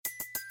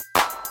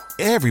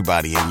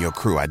Everybody in your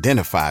crew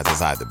identifies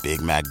as either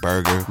Big Mac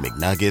Burger,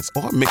 McNuggets,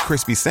 or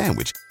McCrispy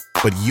Sandwich.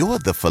 But you're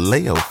the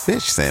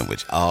Filet-O-Fish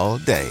Sandwich all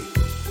day.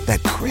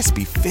 That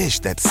crispy fish,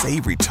 that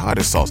savory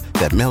tartar sauce,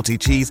 that melty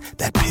cheese,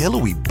 that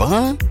pillowy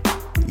bun.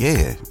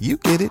 Yeah, you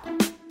get it.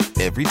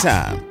 Every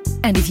time.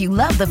 And if you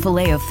love the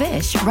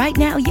Filet-O-Fish, right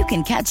now you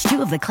can catch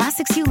two of the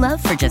classics you love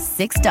for just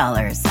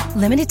 $6.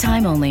 Limited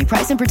time only.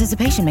 Price and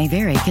participation may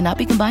vary. Cannot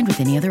be combined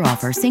with any other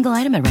offer. Single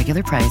item at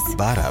regular price.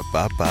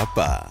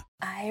 Ba-da-ba-ba-ba.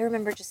 I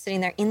remember just sitting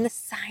there in the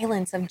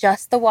silence of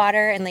just the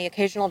water and the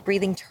occasional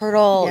breathing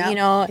turtle,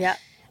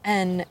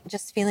 and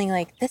just feeling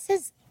like, this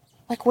is,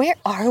 like, where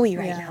are we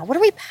right now? What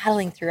are we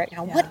paddling through right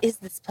now? What is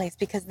this place?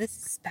 Because this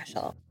is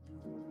special.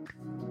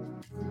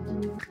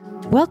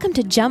 Welcome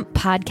to Jump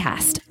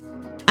Podcast.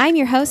 I'm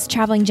your host,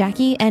 Traveling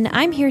Jackie, and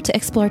I'm here to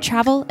explore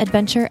travel,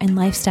 adventure, and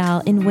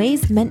lifestyle in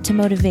ways meant to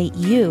motivate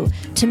you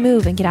to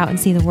move and get out and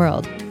see the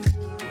world.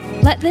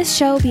 Let this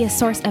show be a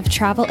source of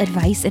travel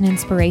advice and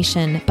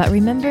inspiration, but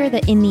remember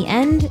that in the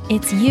end,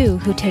 it's you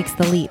who takes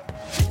the leap.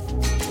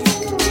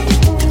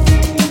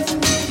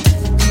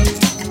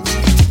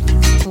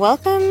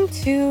 Welcome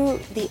to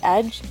the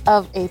edge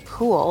of a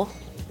pool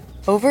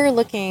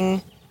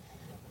overlooking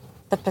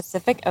the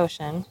Pacific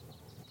Ocean.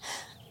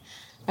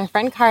 My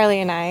friend Carly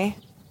and I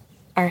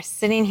are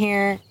sitting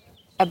here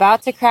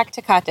about to crack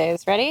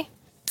tecates. Ready?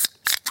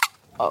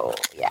 Oh,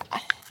 yeah.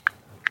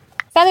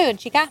 Salud,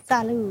 chica.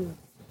 Salud.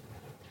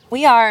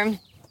 We are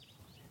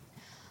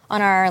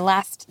on our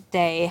last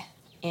day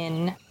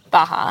in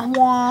Baja.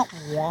 Wah,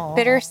 wah.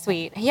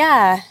 Bittersweet.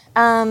 Yeah.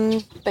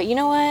 But you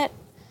know what?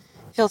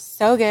 It feels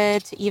so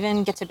good to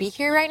even get to be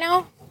here right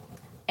now.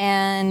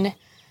 And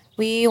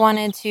we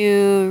wanted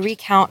to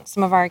recount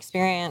some of our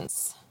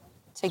experience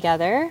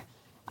together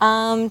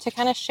to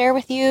kind of share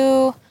with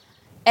you,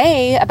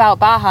 about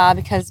Baja,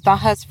 because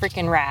Baja's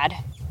freaking rad.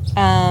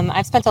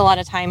 I've spent a lot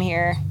of time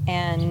here,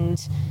 and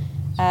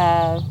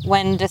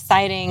when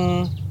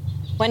deciding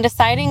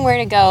where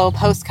to go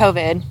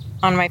post-COVID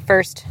on my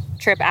first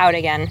trip out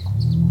again,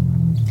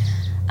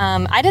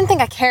 I didn't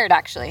think I cared,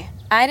 actually.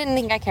 I didn't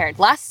think I cared.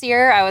 Last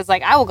year, I was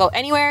like, I will go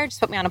anywhere. Just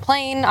put me on a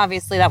plane.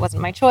 Obviously, that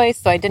wasn't my choice,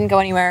 so I didn't go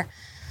anywhere.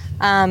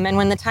 And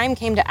when the time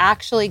came to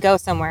actually go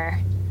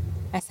somewhere,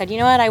 I said, you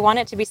know what? I want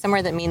it to be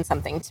somewhere that means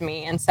something to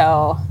me. And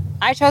so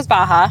I chose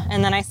Baja.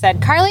 And then I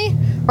said, Carly,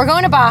 we're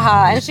going to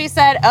Baja. And she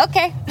said,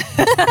 okay.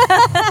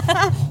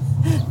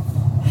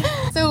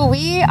 So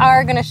we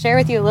are going to share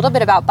with you a little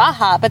bit about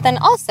Baja, but then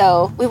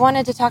also we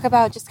wanted to talk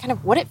about just kind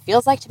of what it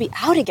feels like to be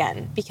out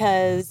again.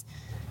 Because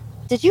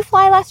did you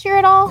fly last year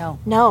at all?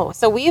 No.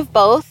 So we've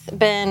both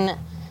been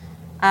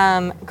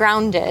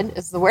grounded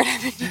is the word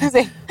I've been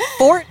using.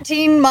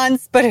 14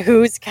 months, but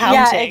who's counting?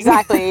 Yeah,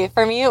 exactly.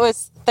 For me, it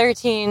was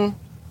 13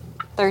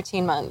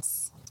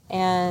 months.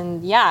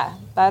 And yeah,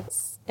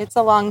 it's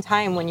a long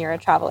time when you're a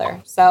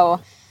traveler. So,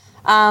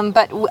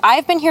 but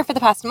I've been here for the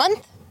past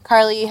month.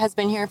 Carly has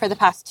been here for the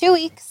past 2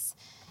 weeks.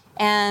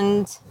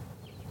 And,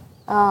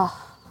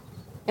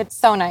 it's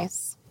so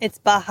nice. It's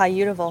Baja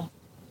beautiful.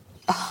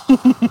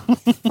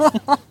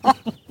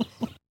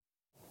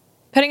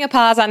 Putting a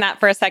pause on that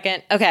for a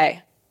second.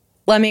 Okay,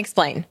 let me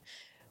explain.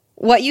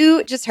 What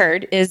you just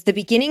heard is the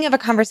beginning of a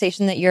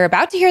conversation that you're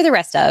about to hear the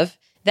rest of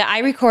that I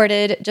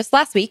recorded just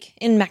last week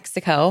in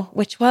Mexico,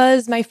 which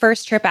was my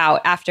first trip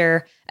out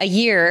after a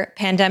year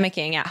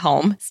pandemicking at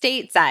home,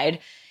 stateside.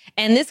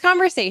 And this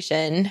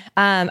conversation,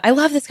 I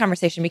love this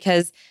conversation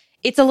because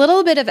it's a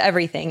little bit of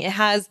everything. It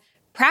has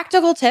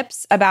practical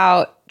tips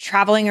about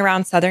traveling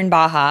around Southern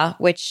Baja,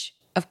 which,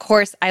 of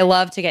course, I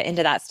love to get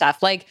into that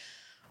stuff, like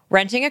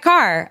renting a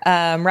car,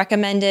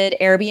 recommended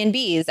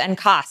Airbnbs and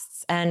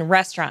costs and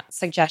restaurant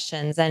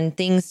suggestions and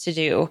things to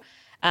do.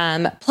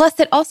 Plus,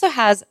 it also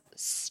has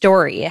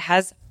story. It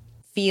has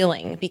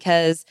feeling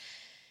because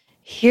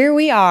here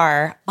we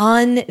are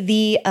on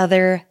the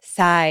other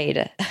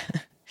side.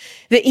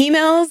 The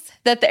emails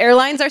that the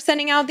airlines are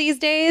sending out these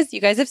days, you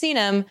guys have seen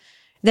them.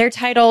 They're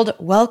titled,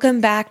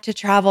 "Welcome Back to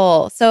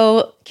Travel."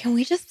 So can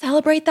we just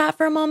celebrate that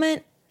for a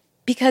moment?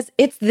 Because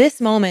it's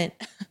this moment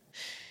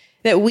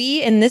that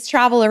we in this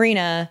travel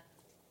arena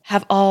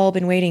have all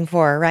been waiting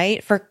for,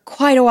 right? For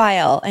quite a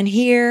while. And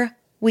here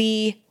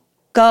we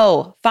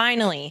go,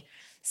 finally.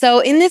 So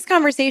in this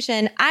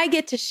conversation, I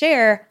get to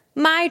share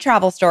my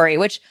travel story,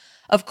 which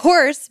of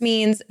course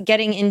means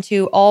getting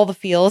into all the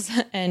feels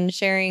and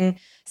sharing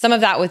some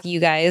of that with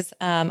you guys,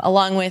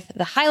 along with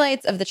the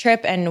highlights of the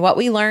trip and what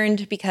we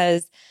learned,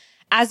 because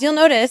as you'll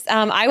notice,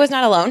 I was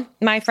not alone.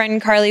 My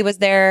friend Carly was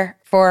there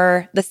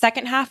for the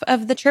second half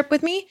of the trip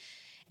with me,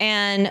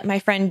 and my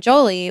friend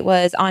Jolie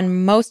was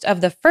on most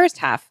of the first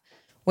half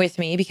with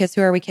me, because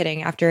who are we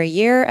kidding? After a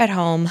year at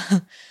home,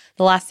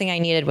 the last thing I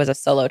needed was a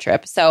solo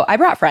trip. So I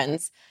brought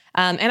friends.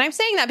 And I'm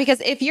saying that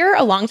because if you're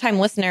a longtime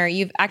listener,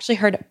 you've actually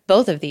heard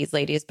both of these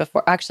ladies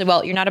before. Actually,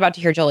 well, you're not about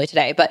to hear Jolie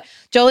today, but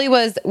Jolie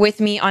was with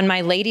me on my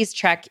ladies'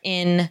 trek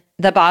in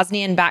the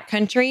Bosnian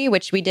backcountry,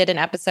 which we did an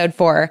episode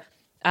for.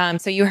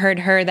 So you heard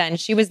her then.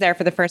 She was there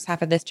for the first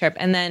half of this trip.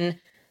 And then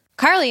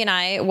Carly and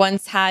I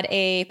once had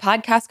a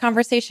podcast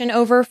conversation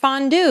over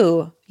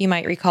fondue, you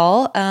might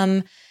recall,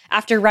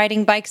 after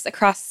riding bikes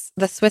across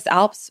the Swiss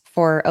Alps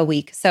for a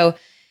week. So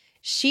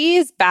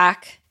she's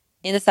back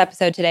in this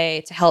episode today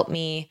to help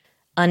me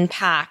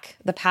unpack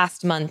the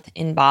past month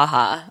in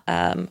Baja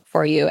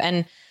for you.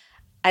 And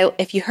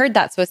if you heard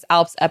that Swiss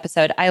Alps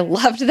episode, I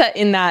loved that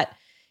in that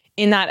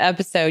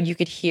episode, you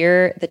could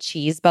hear the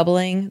cheese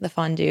bubbling, the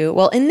fondue.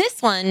 Well, in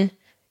this one,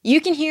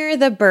 you can hear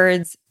the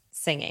birds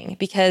singing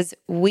because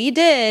we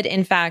did,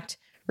 in fact,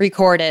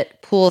 record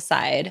it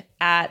poolside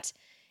at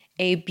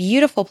a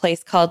beautiful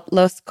place called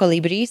Los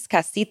Colibris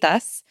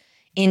Casitas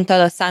in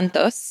Todos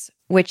Santos,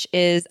 which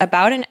is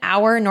about an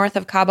hour north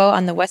of Cabo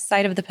on the west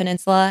side of the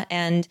peninsula.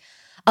 And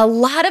a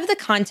lot of the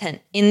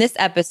content in this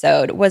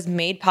episode was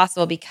made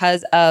possible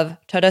because of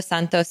Todos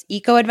Santos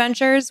Eco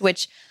Adventures,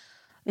 which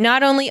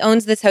not only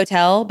owns this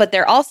hotel, but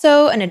they're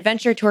also an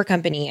adventure tour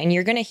company. And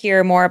you're going to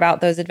hear more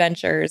about those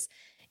adventures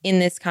in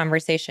this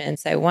conversation.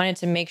 So I wanted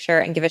to make sure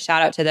and give a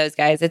shout out to those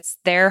guys. It's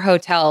their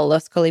hotel,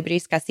 Los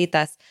Colibris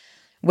Casitas,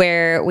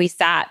 where we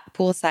sat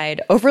poolside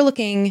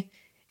overlooking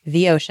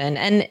the ocean.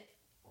 And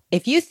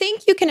if you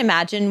think you can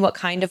imagine what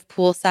kind of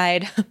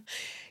poolside,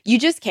 you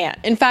just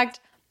can't. In fact,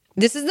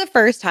 this is the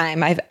first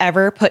time I've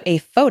ever put a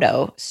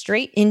photo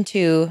straight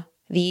into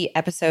the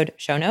episode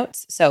show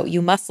notes. So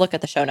you must look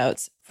at the show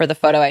notes for the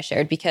photo I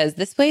shared because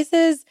this place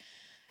is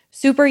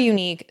super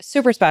unique,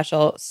 super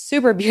special,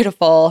 super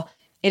beautiful.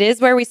 It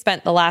is where we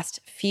spent the last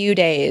few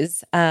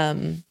days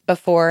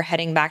before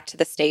heading back to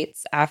the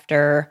States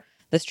after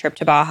this trip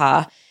to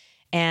Baja.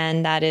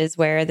 And that is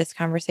where this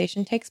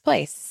conversation takes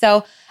place.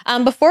 So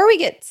before we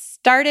get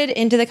started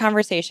into the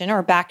conversation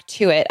or back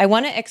to it, I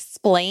want to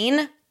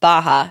explain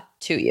Baja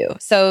to you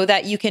so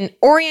that you can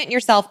orient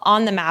yourself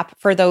on the map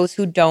for those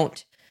who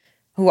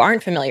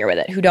aren't familiar with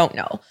it, who don't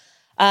know.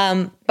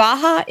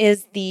 Baja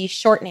is the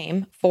short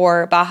name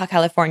for Baja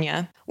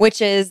California, which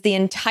is the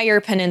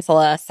entire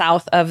peninsula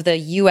south of the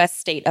U.S.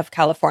 state of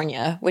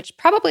California, which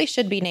probably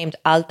should be named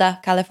Alta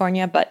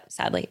California, but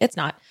sadly it's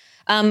not.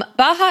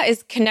 Baja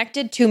is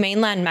connected to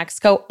mainland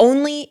Mexico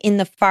only in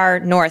the far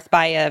north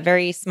by a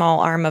very small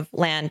arm of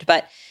land,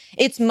 but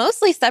it's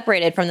mostly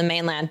separated from the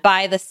mainland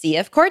by the Sea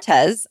of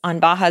Cortez on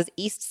Baja's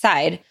east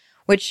side,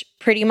 which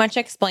pretty much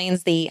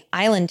explains the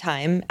island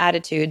time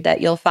attitude that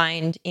you'll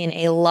find in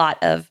a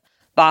lot of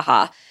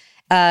Baja.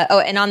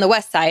 And on the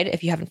west side,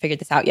 if you haven't figured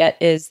this out yet,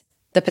 is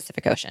the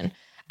Pacific Ocean.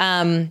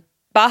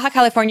 Baja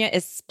California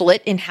is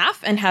split in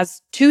half and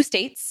has two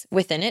states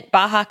within it,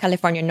 Baja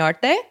California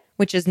Norte,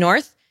 which is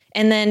north,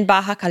 and then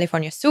Baja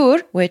California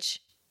Sur,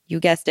 which, you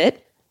guessed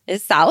it,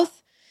 is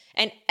south.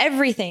 And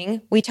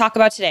everything we talk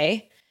about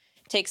today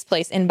takes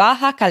place in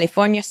Baja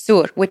California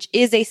Sur, which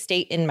is a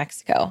state in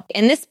Mexico.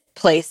 And this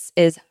place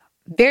is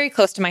very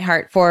close to my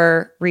heart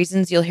for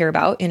reasons you'll hear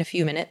about in a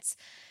few minutes.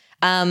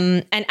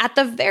 And at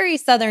the very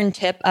southern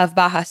tip of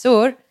Baja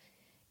Sur,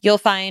 you'll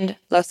find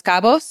Los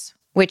Cabos,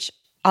 which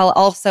I'll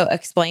also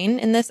explain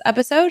in this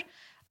episode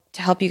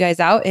to help you guys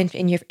out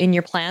in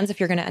your plans if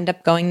you're going to end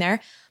up going there.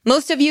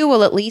 Most of you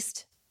will at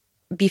least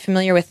be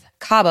familiar with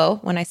Cabo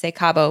when I say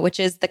Cabo, which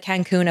is the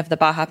Cancun of the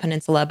Baja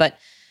Peninsula, but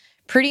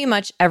pretty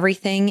much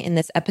everything in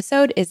this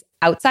episode is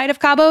outside of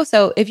Cabo.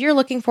 So if you're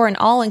looking for an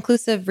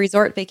all-inclusive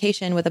resort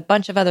vacation with a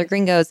bunch of other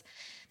gringos,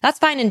 that's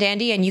fine and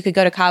dandy, and you could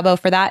go to Cabo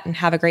for that and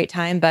have a great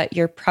time, but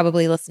you're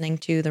probably listening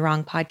to the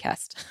wrong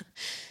podcast.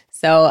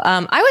 So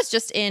I was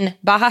just in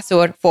Baja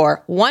Sur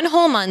for 1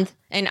 whole month,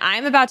 and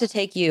I'm about to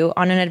take you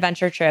on an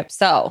adventure trip.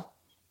 So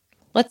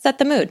let's set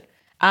the mood.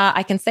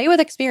 I can say with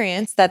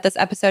experience that this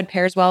episode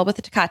pairs well with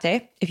a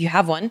Tecate, if you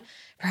have one,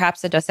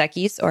 perhaps a Dos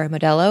Equis or a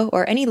Modelo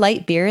or any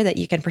light beer that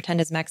you can pretend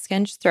is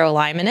Mexican, just throw a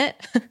lime in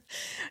it.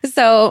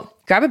 So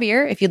grab a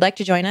beer if you'd like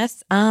to join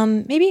us.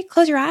 Maybe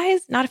close your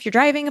eyes, not if you're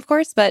driving, of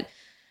course, but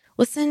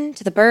listen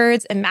to the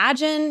birds.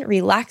 Imagine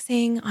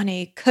relaxing on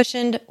a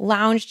cushioned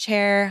lounge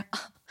chair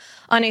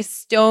on a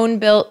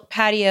stone-built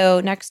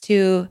patio next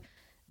to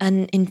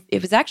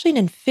it was actually an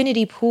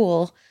infinity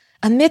pool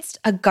amidst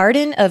a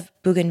garden of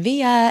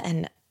bougainvillea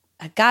and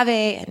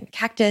agave and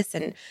cactus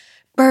and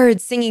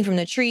birds singing from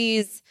the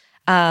trees.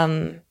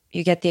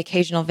 You get the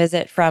occasional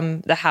visit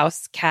from the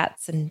house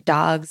cats and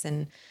dogs,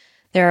 and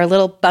there are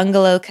little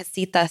bungalow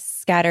casitas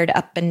scattered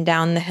up and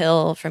down the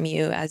hill from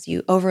you as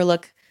you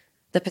overlook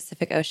the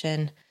Pacific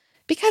Ocean.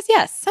 Because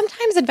yes,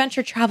 sometimes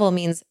adventure travel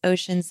means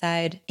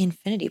oceanside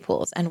infinity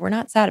pools, and we're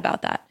not sad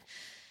about that.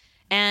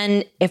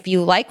 And if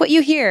you like what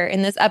you hear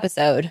in this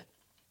episode,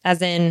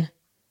 as in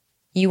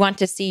you want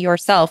to see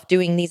yourself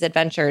doing these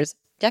adventures,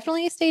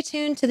 definitely stay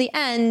tuned to the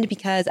end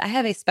because I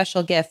have a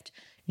special gift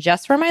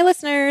just for my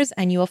listeners,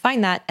 and you will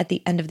find that at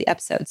the end of the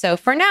episode. So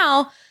for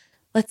now,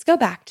 let's go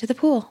back to the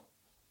pool.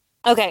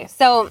 Okay,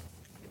 so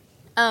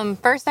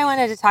first I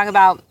wanted to talk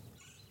about,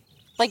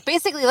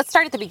 basically, let's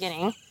start at the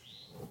beginning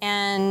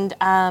and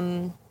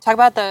talk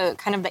about the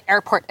kind of the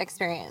airport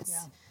experience.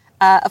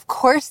 Yeah. Of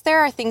course, there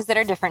are things that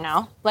are different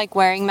now, like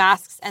wearing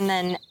masks, and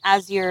then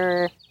as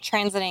you're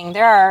transiting,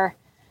 there are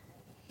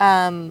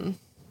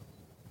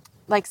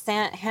like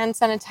hand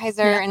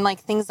sanitizer and like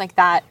things like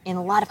that in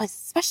a lot of places,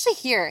 especially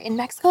here in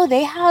Mexico.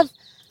 They have,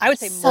 I would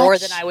say more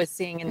than I was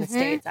seeing in the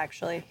States,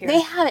 actually. Here.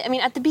 They have it. I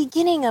mean, at the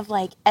beginning of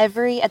like at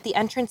the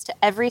entrance to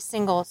every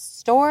single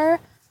store,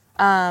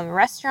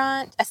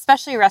 restaurant,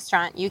 especially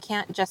restaurant, you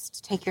can't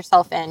just take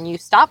yourself in. You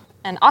stop,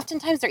 and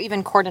oftentimes they're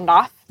even cordoned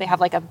off. They have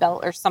like a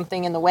belt or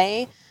something in the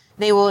way.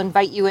 They will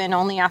invite you in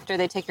only after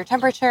they take your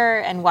temperature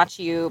and watch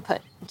you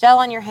put gel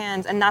on your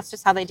hands, and that's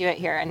just how they do it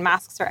here. And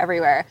masks are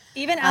everywhere.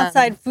 Even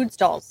outside food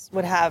stalls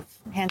would have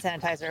hand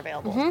sanitizer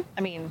available.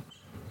 I mean,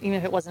 even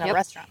if it wasn't a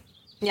restaurant.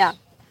 Yeah.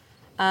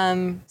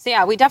 So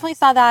yeah, we definitely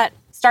saw that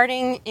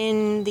starting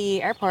in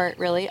the airport,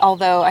 really.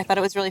 Although I thought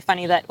it was really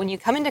funny that when you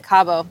come into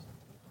Cabo,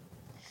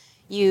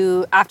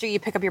 after you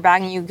pick up your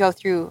bag and you go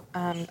through,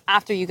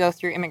 after you go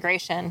through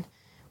immigration,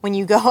 when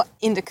you go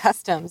into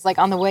customs, like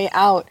on the way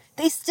out,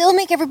 they still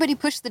make everybody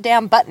push the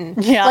damn button.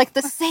 Yeah. Like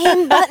the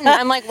same button.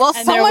 I'm like, well,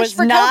 and so there much was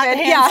for not COVID.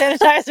 Hand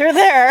sanitizer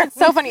there. It's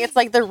so funny. It's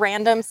like the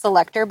random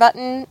selector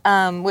button,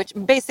 which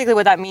basically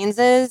what that means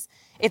is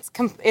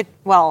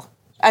well,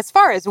 as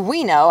far as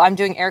we know, I'm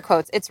doing air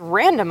quotes, it's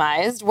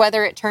randomized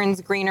whether it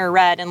turns green or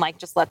red and like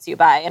just lets you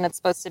buy. And it's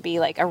supposed to be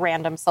like a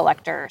random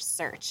selector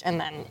search. And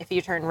then if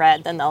you turn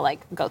red, then they'll like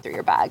go through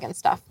your bag and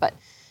stuff. But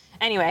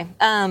anyway,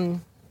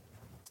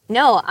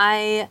 no,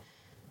 I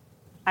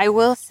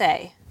will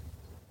say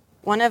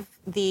one of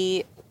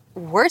the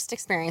worst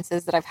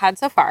experiences that I've had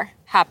so far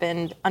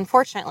happened,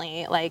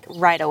 unfortunately, like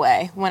right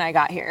away when I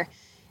got here.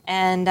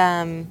 And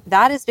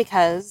that is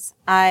because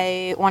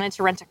I wanted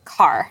to rent a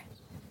car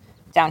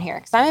down here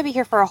because I'm going to be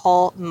here for a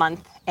whole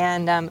month.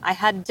 And I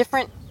had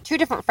two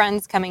different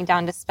friends coming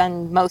down to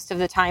spend most of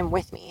the time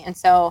with me. And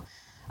so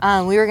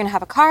we were going to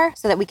have a car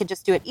so that we could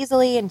just do it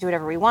easily and do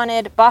whatever we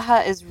wanted.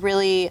 Baja is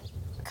really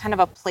kind of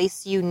a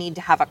place you need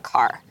to have a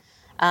car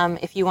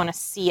if you want to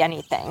see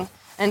anything.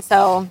 And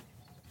so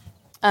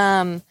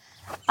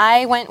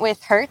I went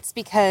with Hertz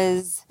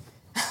because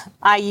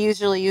I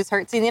usually use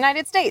Hertz in the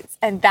United States.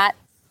 And that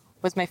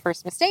was my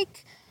first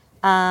mistake.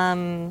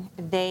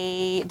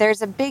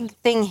 There's a big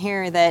thing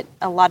here that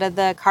a lot of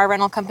the car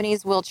rental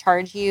companies will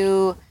charge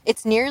you.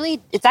 It's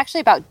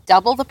actually about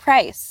double the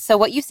price. So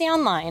what you see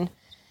online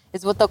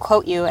is what they'll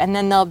quote you, and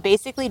then they'll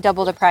basically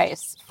double the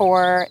price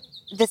for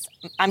this,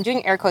 I'm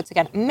doing air quotes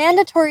again,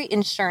 mandatory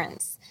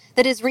insurance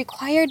that is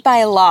required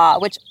by law,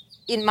 which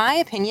in my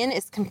opinion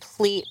is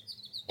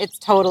it's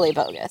totally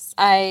bogus.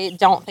 I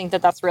don't think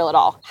that that's real at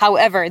all.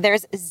 However,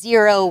 there's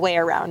zero way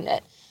around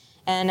it.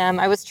 And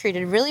I was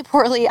treated really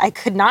poorly. I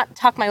could not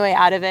talk my way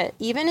out of it,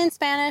 even in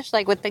Spanish,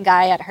 like with the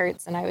guy at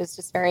Hertz, and I was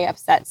just very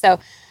upset. So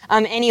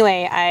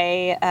anyway,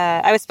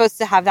 I was supposed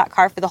to have that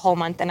car for the whole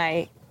month, and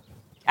I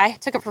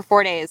took it for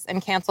 4 days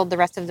and canceled the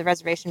rest of the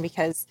reservation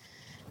because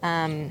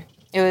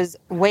it was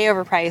way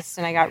overpriced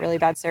and I got really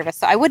bad service.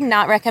 So I would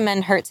not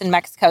recommend Hertz in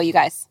Mexico, you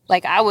guys.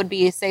 Like, I would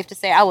be safe to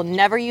say I will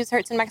never use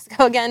Hertz in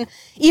Mexico again,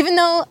 even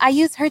though I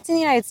use Hertz in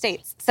the United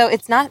States. So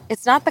it's not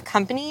the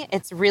company.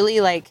 It's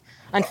really like,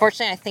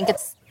 unfortunately,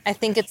 I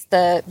think it's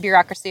the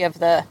bureaucracy of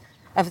the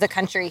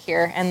country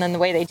here and then the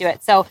way they do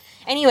it. So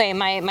anyway,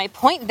 my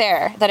point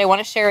there that I want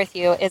to share with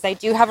you is I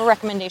do have a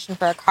recommendation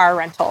for a car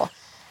rental.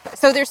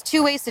 So there's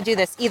two ways to do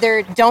this.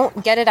 Either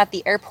don't get it at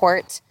the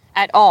airport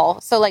at all.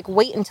 So like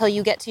wait until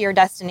you get to your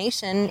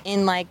destination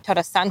in like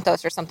Todos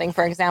Santos or something,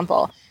 for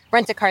example.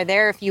 Rent a car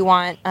there if you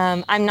want.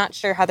 I'm not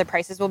sure how the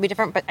prices will be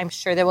different, but I'm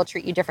sure they will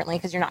treat you differently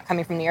because you're not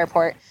coming from the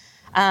airport.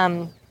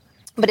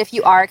 But if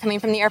you are coming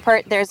from the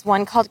airport, there's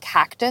one called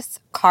Cactus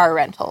Car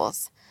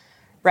Rentals.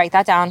 Write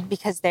that down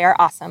because they are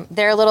awesome.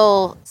 Their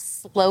little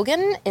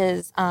slogan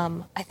is,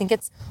 I think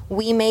it's,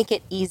 "We make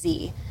it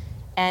easy."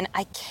 And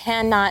I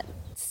cannot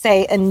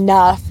say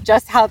enough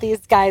just how these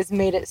guys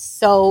made it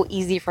so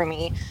easy for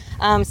me.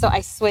 So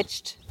I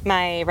switched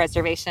my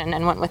reservation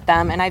and went with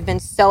them, and I've been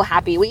so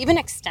happy. We even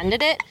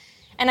extended it,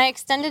 and I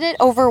extended it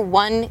over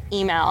one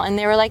email, and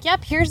they were like,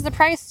 "Yep, here's the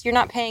price. You're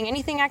not paying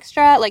anything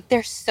extra." Like,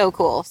 they're so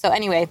cool. So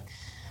anyway,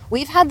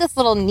 we've had this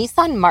little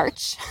Nissan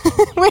March,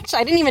 which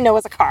I didn't even know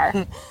was a car.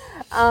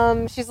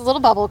 She's a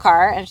little bubble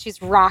car, and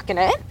she's rocking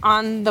it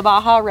on the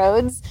Baja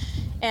roads,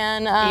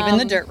 and even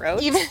the dirt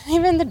roads,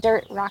 even the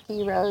dirt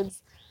rocky roads.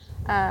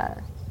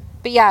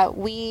 But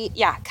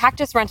yeah,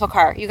 Cactus rental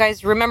car. You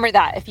guys remember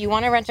that. If you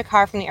want to rent a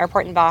car from the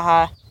airport in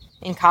Baja,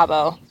 in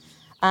Cabo,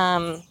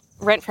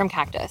 rent from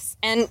Cactus.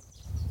 And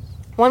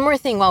one more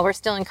thing while we're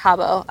still in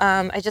Cabo,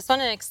 I just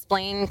want to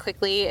explain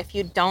quickly, if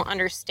you don't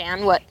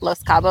understand what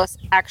Los Cabos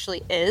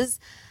actually is,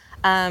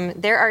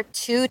 there are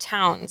two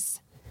towns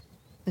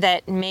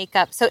that make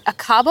up, so a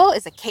Cabo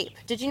is a cape.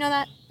 Did you know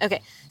that?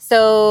 Okay,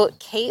 so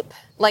Cape,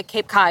 like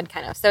Cape Cod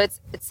kind of. So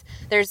it's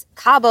there's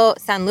Cabo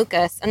San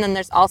Lucas, and then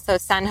there's also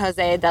San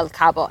Jose del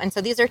Cabo. And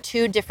so these are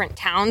two different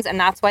towns, and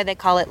that's why they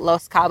call it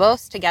Los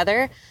Cabos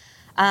together.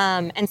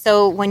 And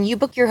so when you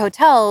book your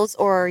hotels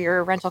or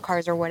your rental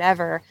cars or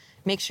whatever,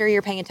 make sure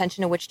you're paying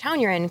attention to which town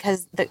you're in,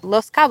 because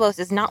Los Cabos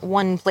is not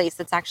one place.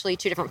 It's actually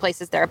two different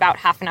places. They're about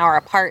half an hour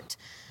apart.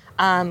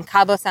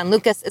 Cabo San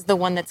Lucas is the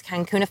one that's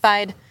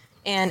Cancunified,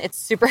 and it's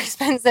super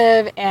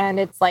expensive, and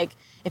it's like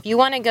If you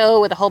want to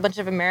go with a whole bunch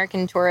of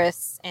American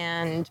tourists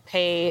and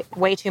pay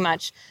way too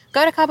much,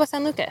 go to Cabo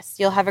San Lucas.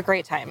 You'll have a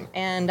great time.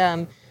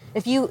 And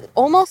if you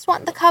almost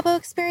want the Cabo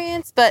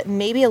experience, but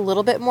maybe a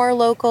little bit more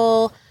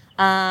local,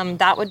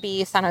 that would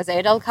be San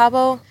Jose del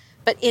Cabo.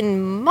 But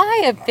in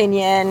my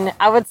opinion,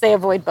 I would say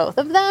avoid both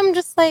of them.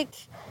 Just like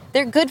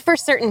they're good for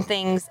certain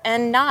things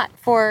and not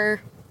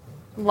for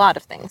a lot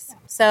of things.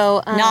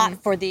 So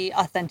not for the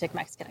authentic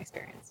Mexican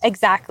experience.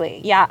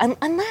 Exactly. Yeah.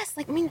 Unless,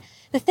 like, I mean,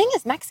 the thing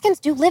is, Mexicans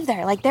do live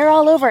there. Like, they're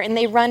all over, and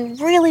they run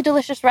really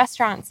delicious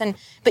restaurants.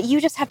 But you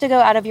just have to go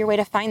out of your way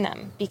to find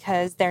them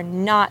because they're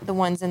not the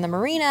ones in the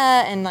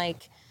marina and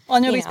like. Well,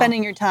 and you'll be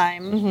spending your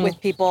time with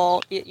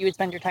people you would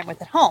spend your time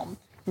with at home.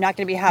 You're not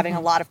going to be having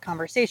a lot of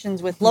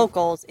conversations with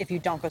locals if you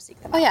don't go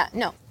seek them out. Oh yeah,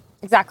 no,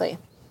 exactly.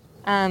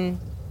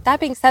 That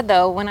being said,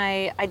 though, when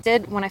I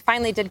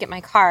finally did get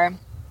my car,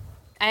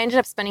 I ended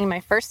up spending my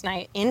first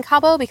night in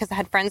Cabo because I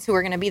had friends who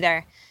were going to be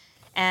there.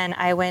 And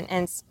I went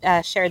and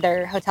shared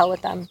their hotel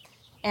with them.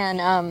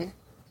 And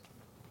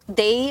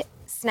they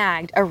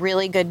snagged a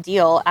really good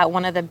deal at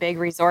one of the big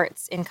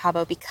resorts in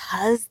Cabo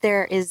because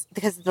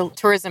the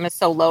tourism is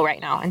so low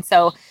right now. And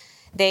so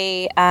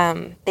they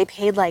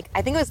paid like,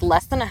 I think it was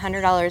less than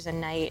 $100 a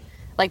night,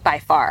 like by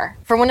far,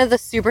 for one of the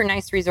super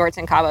nice resorts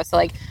in Cabo. So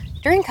like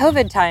during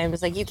COVID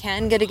times, like you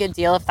can get a good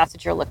deal if that's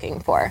what you're looking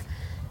for.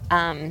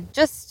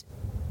 Just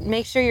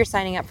make sure you're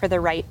signing up for the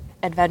right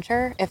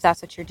adventure if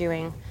that's what you're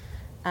doing.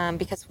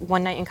 Because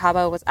one night in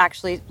Cabo was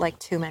actually like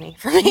too many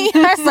for me.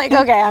 I was like,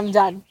 okay, I'm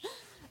done.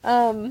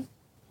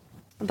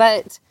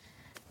 But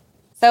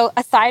so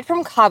aside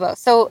from Cabo,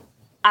 so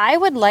I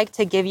would like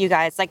to give you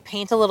guys, like,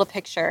 paint a little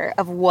picture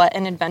of what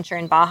an adventure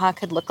in Baja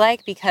could look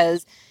like,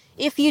 because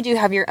if you do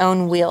have your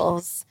own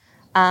wheels,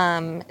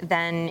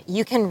 then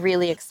you can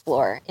really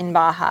explore in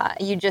Baja.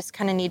 You just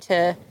kind of need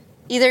to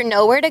either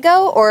know where to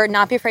go or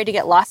not be afraid to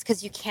get lost,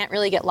 because you can't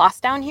really get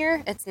lost down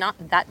here. It's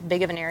not that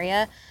big of an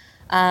area.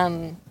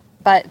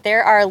 But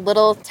there are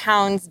little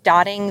towns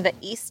dotting the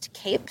East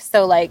Cape.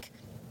 So like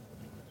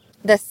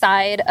the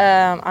side,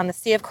 on the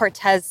Sea of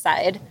Cortez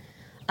side,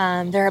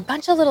 there are a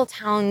bunch of little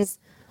towns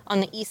on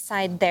the east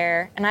side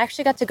there. And I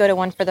actually got to go to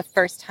one for the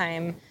first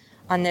time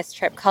on this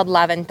trip called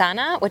La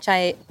Ventana, which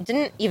I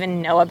didn't even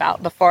know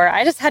about before.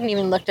 I just hadn't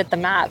even looked at the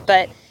map,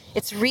 but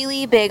it's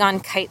really big on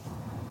kite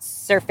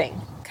surfing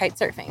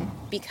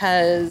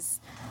because,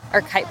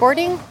 or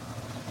kiteboarding.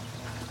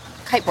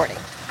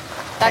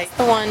 That's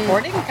the one.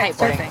 Boarding? Kite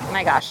Surfing. surfing.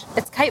 My gosh.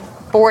 It's kite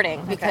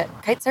boarding. Because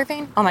kite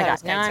surfing? Oh my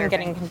gosh. Now I'm surfing.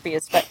 getting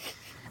confused. But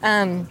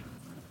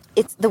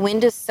the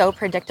wind is so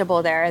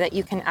predictable there that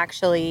you can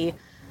actually,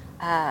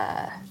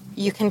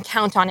 you can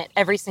count on it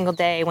every single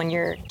day when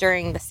you're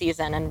during the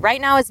season. And right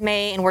now is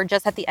May and we're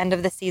just at the end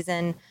of the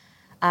season.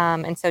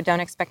 And so don't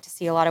expect to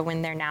see a lot of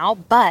wind there now.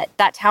 But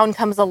that town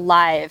comes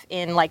alive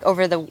in like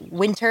over the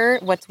winter.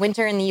 What's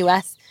winter in the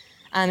U.S.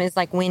 Is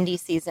like windy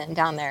season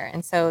down there.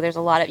 And so there's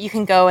a lot of, you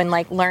can go and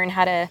like learn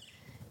how to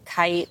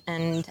kite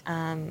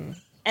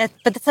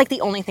but that's like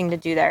the only thing to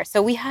do there.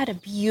 So we had a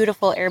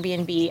beautiful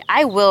Airbnb.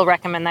 I will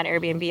recommend that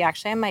Airbnb.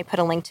 Actually, I might put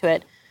a link to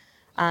it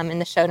in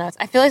the show notes.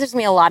 I feel like there's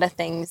gonna be a lot of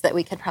things that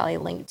we could probably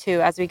link to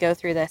as we go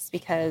through this,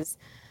 because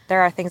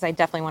there are things I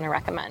definitely want to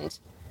recommend.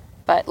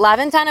 But La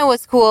Ventana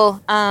was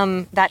cool.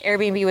 That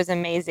Airbnb was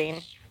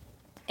amazing.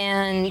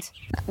 And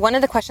one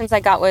of the questions I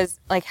got was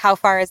like, how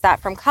far is that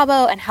from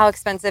Cabo and how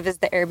expensive is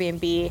the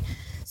Airbnb?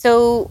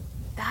 So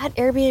that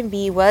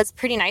Airbnb was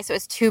pretty nice. It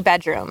was 2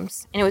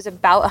 bedrooms and it was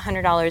about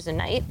 $100 a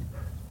night.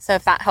 So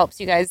if that helps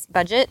you guys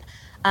budget.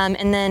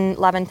 And then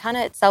La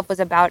Ventana itself was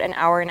about an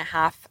hour and a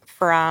half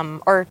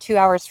or 2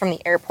 hours from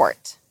the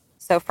airport.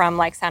 So from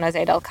like San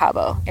Jose del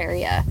Cabo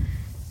area,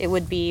 it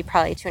would be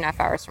probably 2.5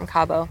 hours from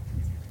Cabo.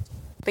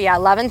 But yeah,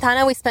 La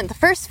Ventana, we spent the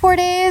first 4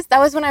 days. That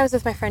was when I was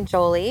with my friend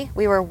Jolie.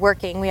 We were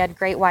working. We had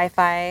great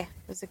Wi-Fi. It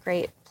was a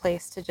great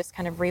place to just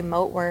kind of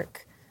remote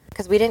work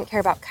because we didn't care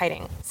about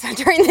kiting. So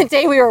during the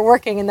day we were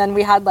working and then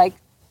we had like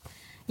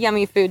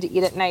yummy food to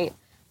eat at night.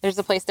 There's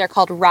a place there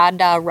called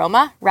Rada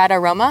Roma,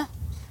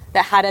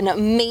 that had an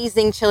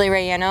amazing chili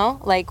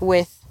relleno, like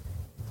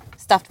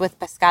stuffed with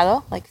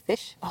pescado, like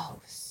fish. Oh,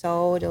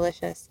 so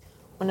delicious.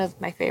 One of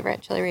my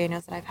favorite chili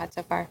rellenos that I've had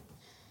so far.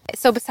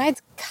 So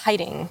besides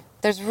kiting,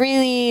 there's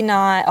really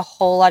not a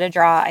whole lot of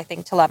draw, I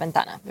think, to La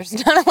Ventana. There's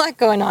not a lot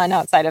going on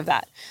outside of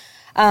that.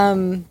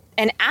 And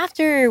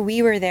after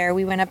we were there,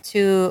 we went up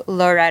to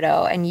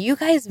Loreto. And you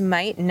guys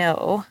might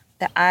know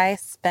that I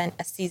spent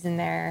a season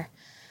there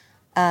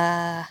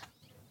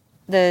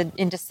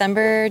in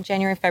December,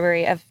 January,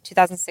 February of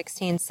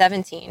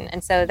 2016-17.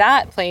 And so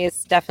that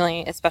place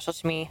definitely is special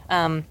to me.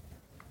 I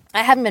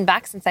haven't been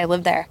back since I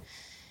lived there.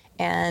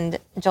 And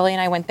Jolie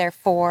and I went there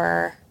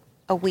for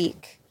a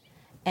week.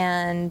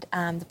 And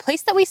the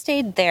place that we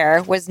stayed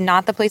there was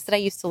not the place that I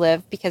used to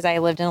live because I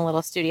lived in a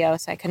little studio,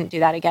 so I couldn't do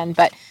that again.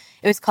 But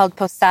it was called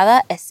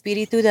Posada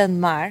Espíritu del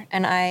Mar,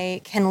 and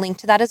I can link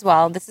to that as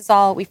well. This is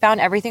all, we found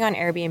everything on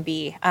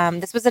Airbnb.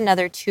 This was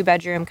another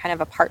 2-bedroom kind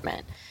of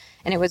apartment.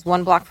 and it was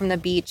 1 block from the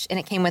beach, and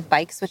it came with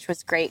bikes, which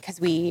was great because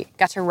we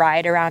got to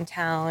ride around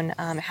town.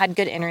 It had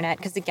good internet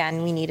because,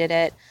 again, we needed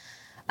it.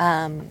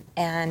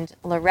 And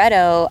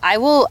Loretto, I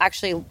will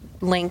actually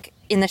link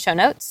in the show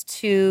notes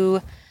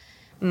to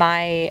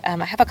my,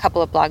 I have a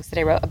couple of blogs that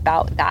I wrote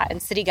about that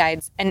and city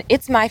guides, and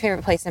it's my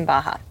favorite place in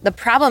Baja. The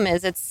problem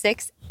is it's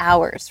 6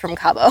 hours from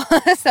Cabo.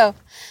 So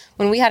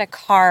when we had a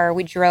car,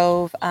 we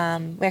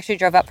actually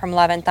drove up from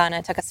La Ventana.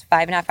 It took us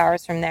 5.5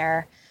 hours from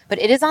there, but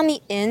it is on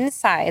the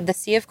inside, the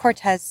Sea of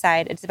Cortez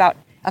side. It's about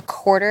a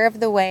quarter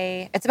of the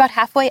way. It's about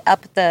halfway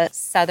up the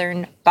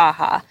southern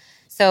Baja.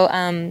 So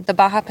the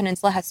Baja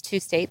Peninsula has 2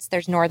 states.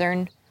 There's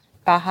northern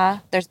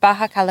Baja. There's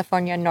Baja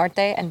California Norte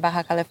and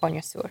Baja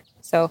California Sur.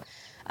 So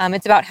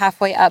it's about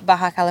halfway up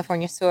Baja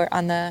California Sur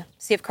on the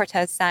Sea of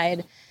Cortez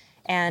side.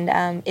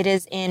 And it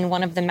is in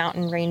one of the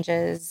mountain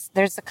ranges.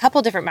 There's a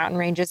couple different mountain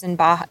ranges in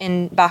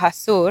Baja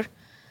Sur.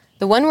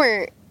 The one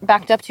we're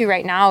backed up to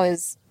right now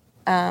is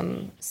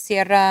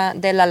Sierra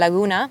de la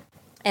Laguna.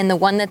 And the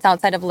one that's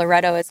outside of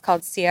Loretto is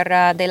called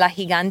Sierra de la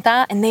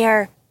Giganta. And they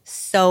are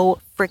so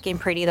freaking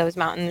pretty, those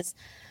mountains.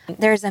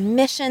 There's a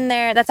mission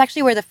there. That's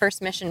actually where the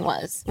first mission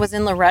was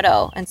in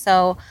Loretto. And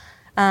so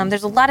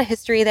there's a lot of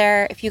history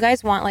there. If you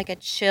guys want like a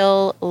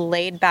chill,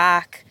 laid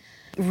back,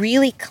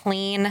 really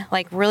clean,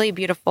 like really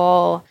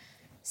beautiful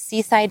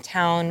seaside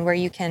town where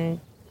you can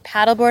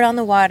paddleboard on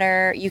the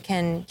water, you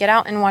can get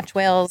out and watch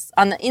whales.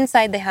 On the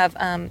inside, they have,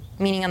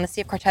 meaning on the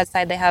Sea of Cortez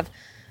side, they have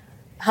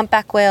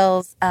humpback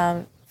whales,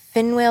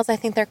 fin whales, I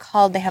think they're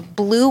called. They have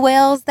blue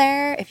whales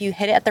there if you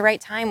hit it at the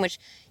right time, which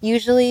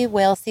usually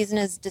whale season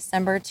is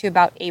December to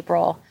about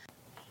April.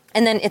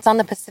 And then it's on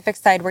the Pacific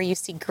side where you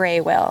see gray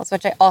whales,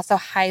 which I also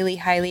highly,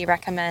 highly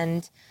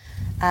recommend.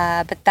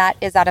 But that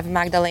is out of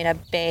Magdalena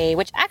Bay,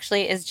 which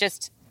actually is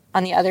just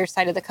on the other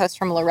side of the coast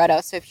from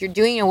Loretto. So if you're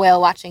doing a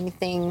whale watching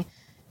thing,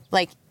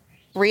 like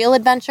real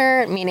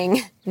adventure,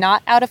 meaning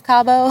not out of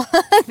Cabo,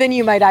 then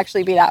you might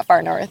actually be that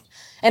far north.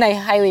 And I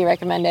highly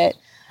recommend it.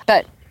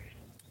 But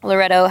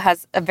Loretto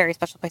has a very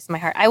special place in my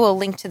heart. I will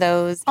link to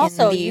those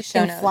also, in the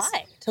show notes. Also, you can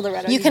fly to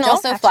Loretto. You can don't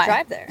also have fly. To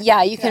drive there.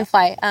 Yeah, you can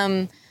fly.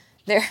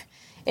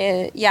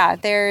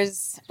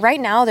 There's right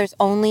now there's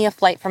only a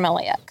flight from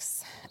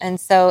LAX, and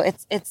so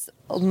it's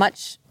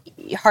much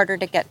harder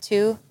to get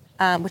to,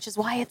 which is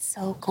why it's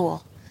so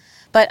cool.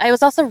 But I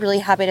was also really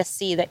happy to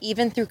see that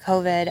even through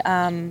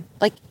COVID,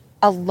 like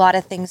a lot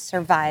of things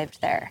survived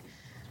there.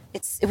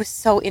 It was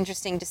so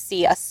interesting to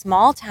see a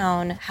small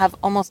town have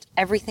almost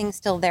everything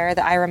still there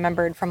that I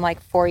remembered from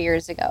like 4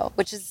 years ago,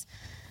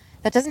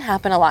 that doesn't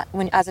happen a lot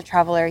when as a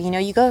traveler. You know,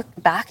 you go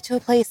back to a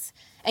place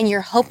and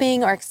you're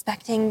hoping or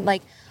expecting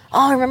like,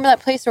 oh, remember that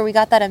place where we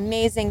got that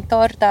amazing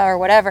torta or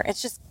whatever.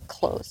 It's just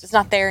closed. It's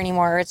not there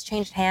anymore. Or it's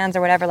changed hands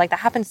or whatever. Like that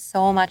happens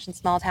so much in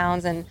small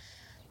towns, and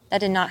that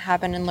did not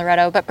happen in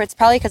Loretto. But it's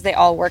probably because they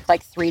all work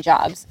like 3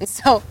 jobs. And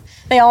so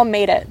they all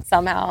made it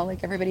somehow,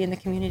 like everybody in the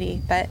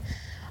community. But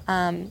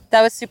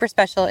that was super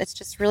special. It's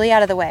just really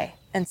out of the way.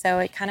 And so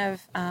it kind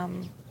of,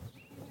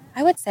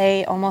 I would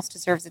say, almost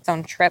deserves its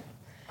own trip.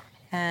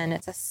 And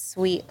it's a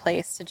sweet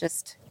place to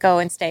just go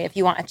and stay if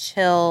you want a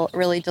chill,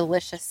 really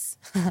delicious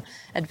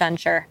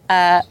adventure.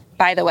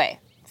 By the way,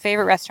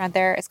 favorite restaurant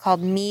there is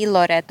called Mi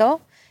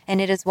Loreto, and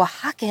it is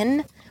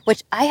Oaxacan,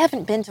 which I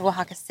haven't been to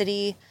Oaxaca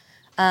City.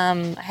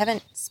 I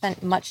haven't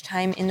spent much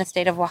time in the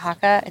state of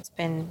Oaxaca. It's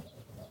been,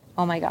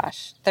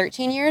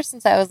 13 years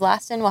since I was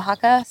last in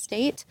Oaxaca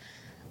State.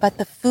 But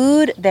the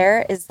food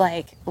there is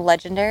like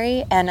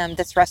legendary. And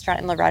this restaurant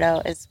in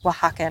Loretto is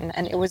Oaxacan,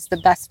 and it was the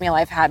best meal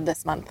I've had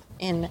this month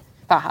in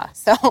Baja.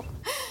 So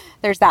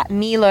there's that.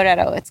 Mi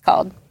Loretto, it's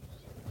called.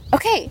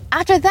 Okay,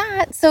 after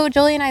that, so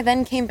Jolie and I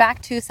then came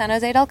back to San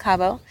Jose del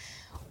Cabo.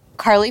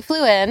 Carly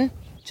flew in,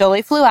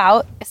 Jolie flew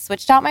out, I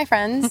switched out my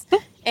friends,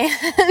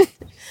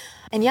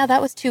 and yeah,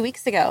 that was 2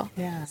 weeks ago.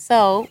 Yeah.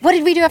 So what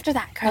did we do after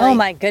that, Carly? Oh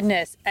my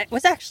goodness. It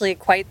was actually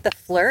quite the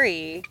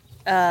flurry.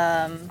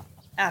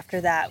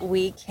 After that,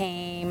 we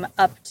came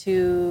up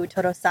to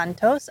Todos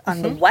Santos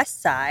on the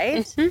west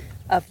side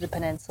of the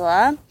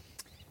peninsula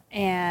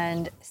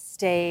and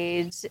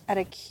stayed at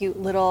a cute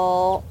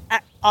little,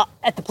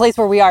 at the place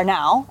where we are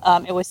now.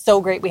 It was so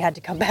great we had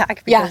to come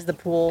back because the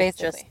pool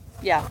basically.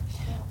 Wow.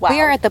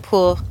 We are at the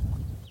pool.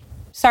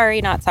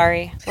 Sorry, not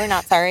sorry. We're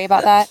not sorry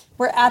about that.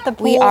 We're at the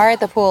pool. We are at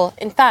the pool.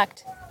 In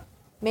fact,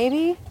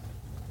 maybe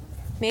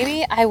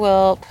I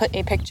will put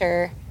a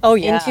picture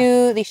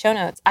into the show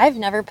notes. I've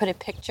never put a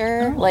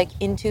picture like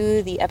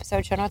into the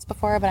episode show notes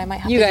before, but I might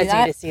have to do that. You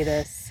guys need to see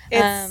this.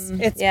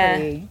 It's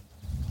pretty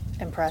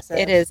impressive.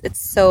 It is. It's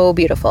so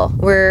beautiful.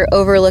 We're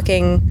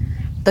overlooking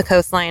the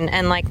coastline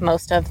and like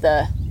most of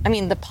the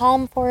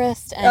palm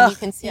forest, and you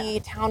can see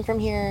town from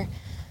here.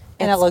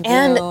 In a lagoon.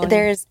 And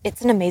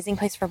it's an amazing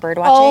place for bird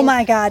watching. Oh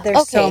my God,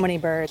 there's so many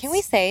birds. Can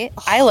we say,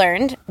 I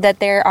learned that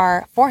there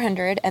are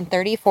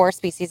 434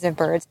 species of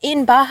birds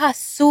in Baja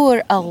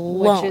Sur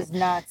alone. Which is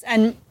nuts.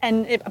 And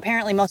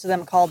apparently most of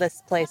them call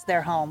this place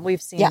their home.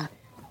 We've seen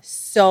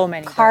so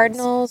many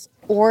cardinals,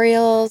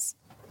 orioles,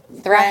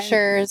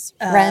 thrashers,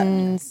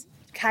 wrens.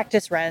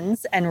 Cactus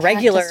wrens, and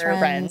regular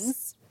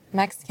wrens.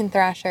 Mexican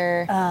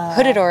thrasher,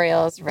 hooded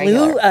orioles,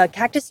 blue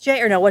cactus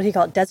jay, or no, what do you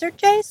call it? Desert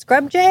jay?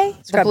 Scrub jay?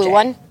 the blue jay.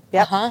 one.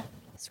 Yep. Uh-huh.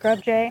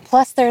 Scrub jay.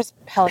 Plus there's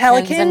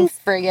pelicans and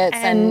frigates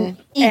and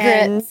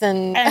egrets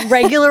and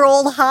regular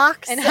old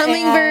hawks and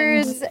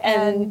hummingbirds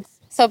and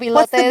sopilotes.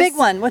 What's the big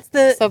one? What's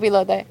the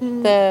sopilote?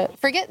 The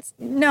frigates?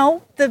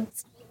 No, the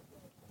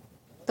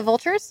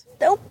vultures?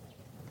 Nope.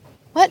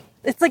 What?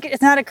 It's like,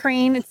 it's not a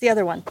crane. It's the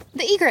other one.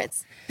 The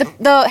egrets.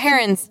 The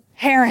herons.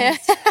 Herons.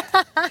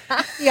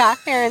 Yeah,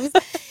 herons.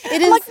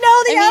 It is like,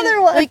 no, the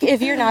other one. Like,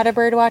 if you're not a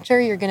bird watcher,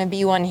 you're going to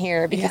be one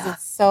here because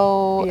it's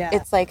so,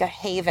 it's like a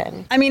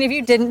haven. I mean, if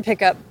you didn't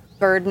pick up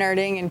bird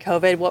nerding in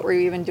COVID, what were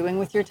you even doing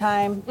with your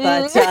time?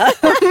 But,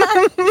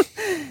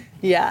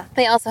 yeah.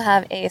 They also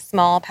have a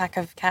small pack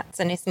of cats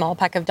and a small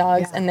pack of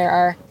dogs, and there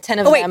are 10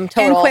 of them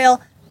total. And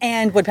quail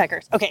and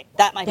woodpeckers. Okay,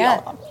 that might be all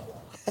of them.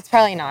 That's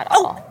probably not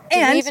all.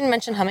 Did we even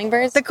mention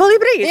hummingbirds? The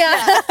colibris.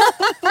 Yeah.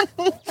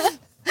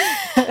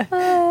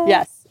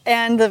 Yes.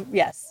 And the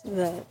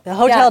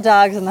hotel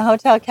dogs and the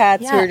hotel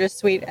cats who are just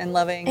sweet and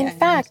loving. In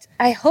fact,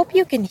 I hope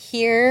you can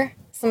hear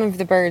some of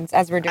the birds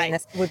as we're doing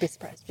this. I would be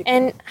surprised.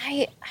 And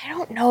I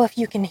don't know if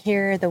you can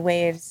hear the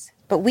waves,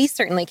 but we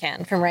certainly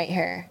can from right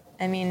here.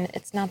 I mean,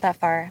 it's not that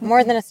far.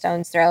 More than a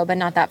stone's throw, but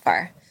not that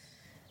far.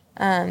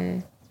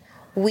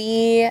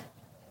 We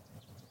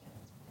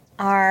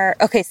are...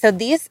 Okay, so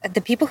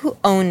the people who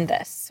own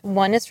this,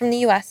 one is from the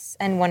U.S.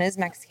 and one is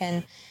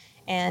Mexican,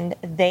 and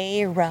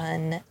they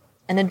run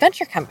an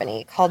adventure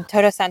company called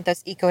Todos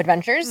Santos Eco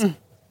Adventures.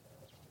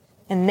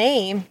 And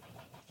they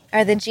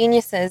are the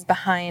geniuses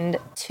behind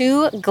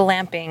 2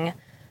 glamping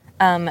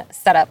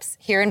setups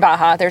here in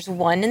Baja. There's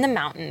one in the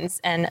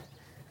mountains, and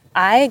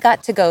I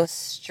got to go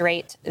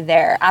straight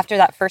there after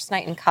that first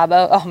night in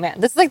Cabo. Oh man,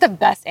 this is like the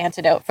best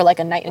antidote for like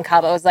a night in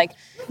Cabo, is like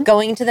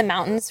going to the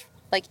mountains,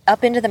 like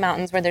up into the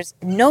mountains where there's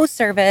no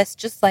service,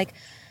 just like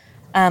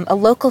a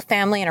local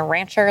family and a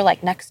rancher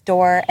like next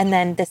door, and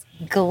then this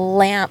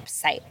glamp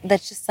site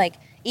that's just like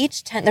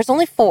each tent, there's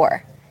only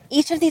 4.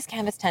 Each of these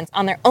canvas tents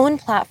on their own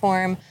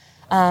platform.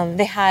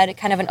 They had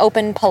kind of an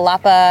open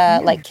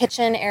palapa like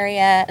kitchen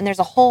area, and there's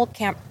a whole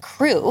camp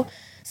crew.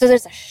 So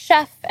there's a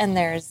chef, and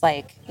there's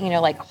like,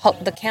 like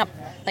the camp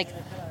like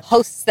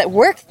hosts that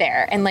work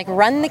there and like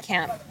run the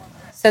camp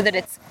so that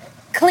it's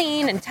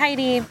clean and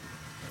tidy.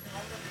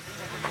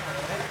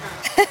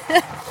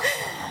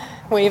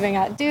 Waving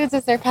at dudes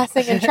as they're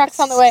passing in trucks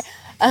on the way.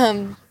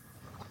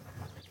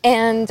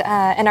 And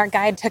our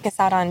guide took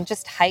us out on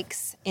just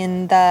hikes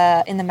in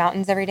the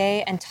mountains every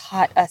day and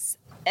taught us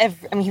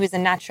he was a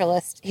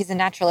naturalist. He's a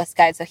naturalist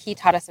guide, so he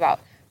taught us about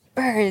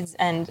birds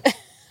and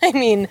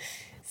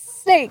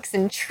snakes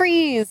and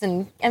trees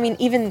and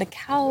even the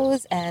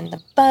cows and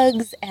the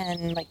bugs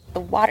and like the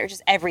water,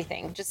 just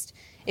everything. Just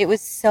it was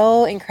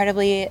so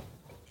incredibly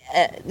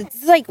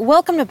it's like,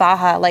 welcome to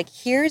Baja. Like,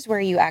 here's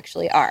where you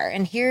actually are,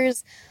 and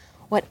here's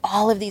what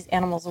all of these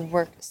animals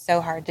work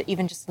so hard to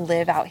even just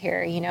live out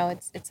here.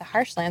 It's a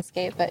harsh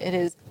landscape, but it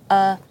is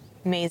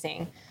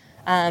amazing.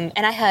 And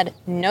I had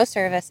no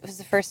service. It was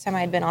the first time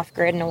I'd been off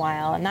grid in a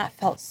while, and that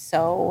felt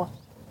so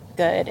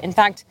good. In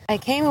fact, I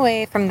came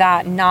away from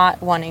that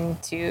not wanting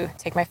to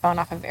take my phone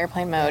off of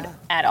airplane mode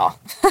at all.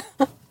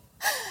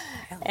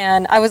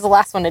 And I was the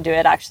last one to do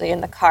it, actually,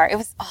 in the car. It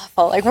was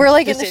awful. Like, we're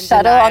like in the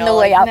shuttle on the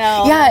way out.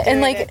 No, yeah, and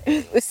like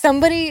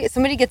somebody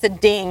gets a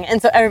ding, and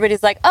so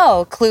everybody's like,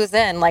 oh, clues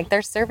in. Like,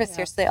 there's service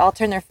here, so they all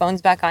turn their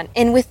phones back on.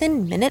 And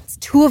within minutes,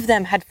 2 of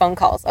them had phone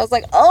calls. I was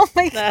like, oh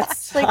my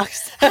gosh, like,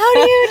 how do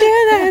you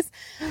do this?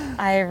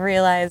 I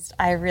realized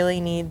I really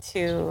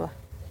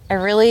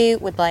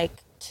would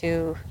like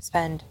to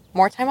spend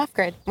more time off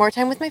grid, more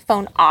time with my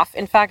phone off.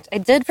 In fact, I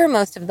did for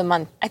most of the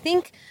month. I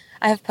think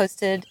I have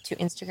posted to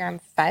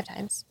Instagram 5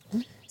 times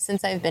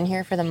since I've been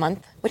here for the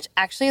month, which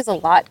actually is a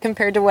lot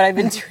compared to what I've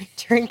been doing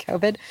during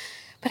COVID.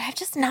 But I've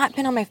just not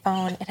been on my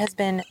phone. It has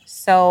been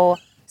so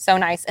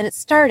nice. And it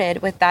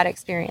started with that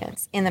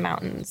experience in the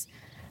mountains,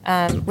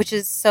 which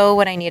is so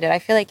what I needed. I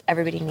feel like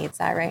everybody needs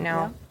that right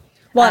now. Yeah.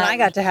 Well, and I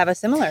got to have a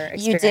similar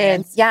experience. You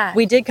did, yeah.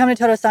 We did come to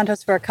Todos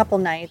Santos for a couple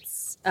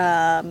nights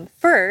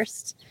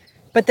first.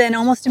 But then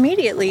almost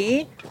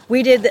immediately,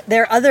 we did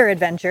their other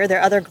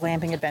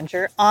glamping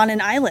adventure on an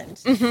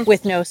island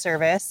with no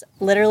service.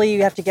 Literally,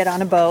 you have to get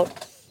on a boat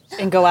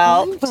and go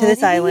out to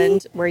this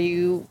island where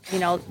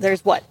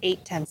there's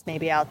 8 tents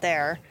maybe out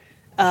there.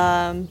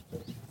 Yeah,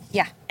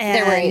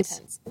 there were 8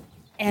 tents.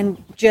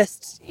 And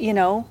just,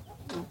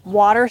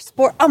 water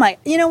sport. Oh my,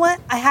 you know what?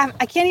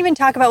 I can't even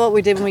talk about what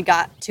we did when we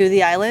got to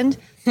the island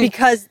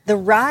because the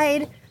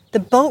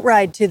boat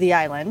ride to the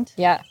island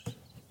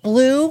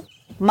blew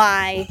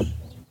my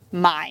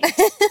mind.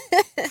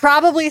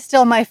 Probably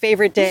still my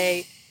favorite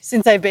day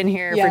since I've been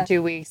here for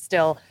 2 weeks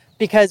still,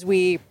 because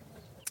we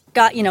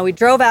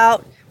drove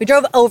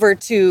over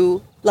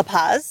to La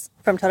Paz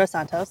from Todos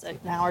Santos, an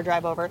hour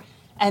drive over,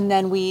 and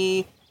then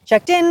we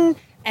checked in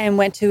and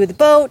went to the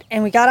boat,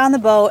 and we got on the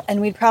boat,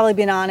 and we'd probably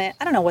been on it.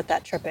 I don't know what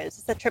that trip is.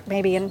 Is that trip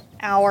maybe an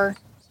hour?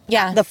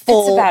 Yeah, it's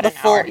about an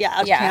hour.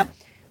 Yeah, camp.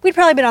 We'd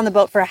probably been on the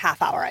boat for a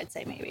half hour, I'd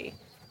say maybe.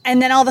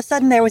 And then all of a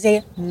sudden there was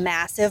a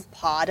massive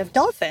pod of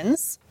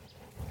dolphins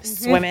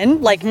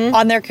swimming like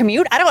on their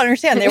commute. I don't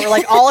understand. They were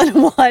like all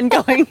in one,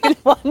 going in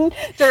one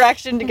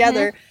direction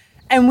together.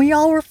 And we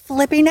all were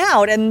flipping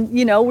out. And,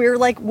 you know, we were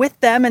like with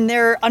them and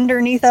they're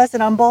underneath us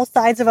and on both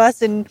sides of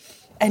us and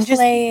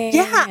just, playing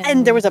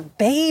and there was a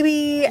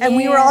baby and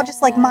we were all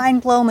just like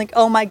mind blown, like,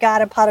 oh my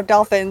God, a pod of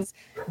dolphins.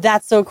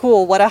 That's so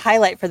cool. What a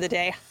highlight for the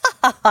day.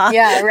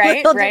 Yeah, right,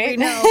 Little did right. we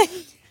know.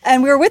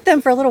 And we were with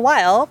them for a little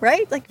while,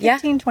 right? Like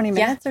 15, 20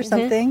 minutes or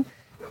something.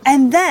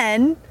 And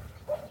then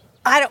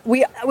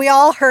we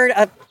all heard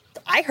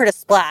I heard a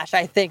splash,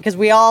 I think, because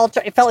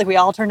it felt like we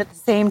all turned at the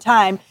same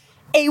time.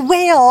 A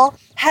whale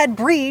had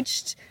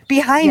breached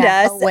behind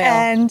us.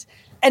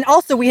 And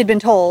also we had been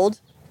told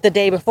the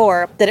day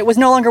before that it was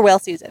no longer whale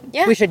season.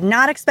 Yeah. We should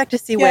not expect to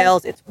see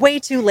whales. It's way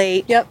too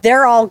late. Yep.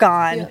 They're all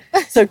gone.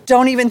 So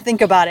don't even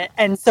think about it.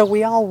 And so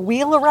we all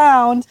wheel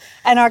around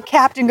and our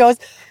captain goes,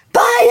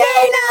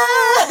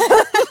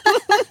 "Ballena!"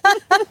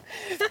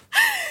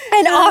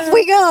 And off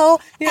we go.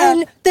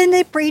 And then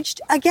they breached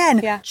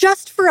again.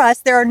 Just for us.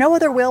 There are no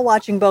other whale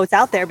watching boats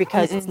out there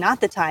because it's not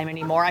the time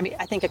anymore. I mean,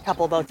 I think a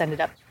couple of boats ended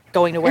up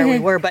going to where we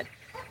were, but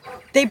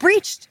they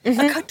breached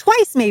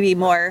twice, maybe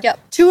more.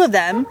 Two of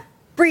them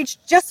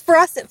breached just for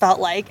us, it felt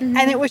like. And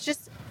it was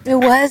just... It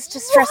was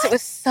just for us. It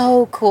was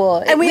so cool.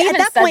 And we at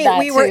that point,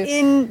 we were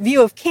in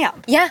view of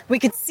camp. Yeah. We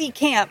could see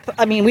camp.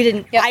 I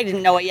mean, I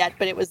didn't know it yet,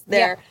 but it was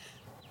there.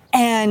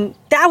 And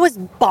that was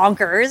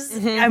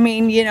bonkers. I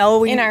mean, you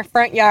know. In our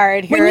front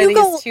yard, here are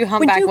these two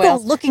humpback whales. When you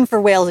go looking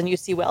for whales and you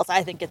see whales,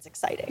 I think it's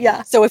exciting.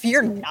 Yeah. So if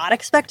you're not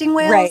expecting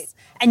whales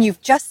and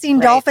you've just seen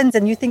dolphins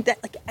and you think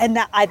that, like, and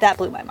that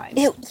blew my mind.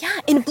 And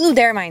it blew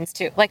their minds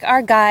too. Like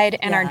our guide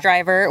and our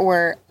driver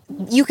were,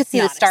 you could see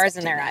the stars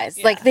in their eyes.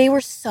 Yeah. Like they were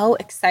so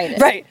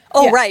excited. Right.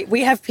 Oh, right.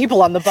 We have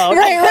people on the boat.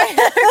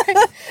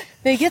 Right.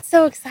 They get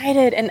so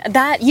excited. And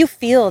that you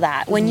feel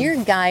that when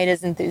your guide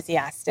is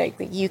enthusiastic,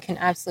 that you can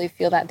absolutely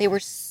feel that. They were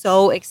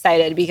so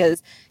excited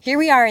because here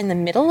we are in the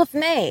middle of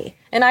May.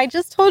 And I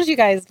just told you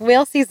guys,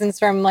 whale season's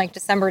from like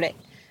December to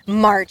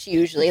March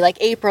usually. Like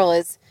April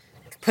is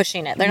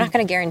pushing it. They're not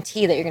going to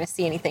guarantee that you're going to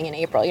see anything in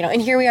April, you know.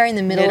 And here we are in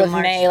the middle of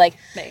March. May. Like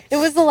it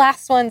was the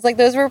last ones. Like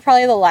those were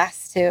probably the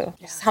last two.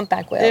 Just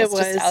humpback whales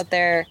just out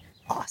there.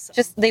 Awesome.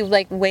 Just they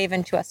like wave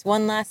into us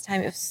one last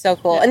time. It was so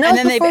cool. And then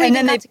before we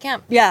got to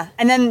camp. Yeah.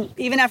 And then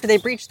even after they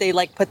breached, they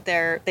like put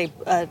they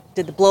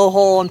did the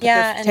blowhole and put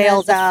their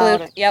tails out.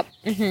 Fluke. Yep.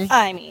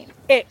 I mean,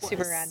 it was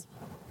super rad.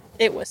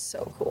 It was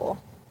so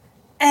cool.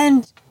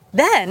 And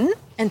then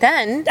and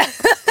then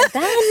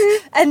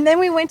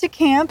we went to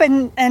camp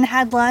and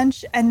had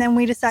lunch and then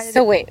we decided.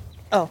 So wait.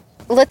 Oh.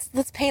 Let's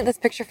paint this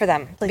picture for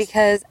them. Please.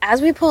 Because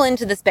as we pull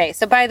into this bay,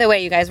 so by the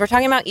way, you guys, we're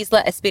talking about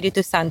Isla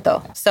Espiritu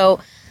Santo. So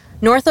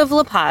north of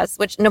La Paz,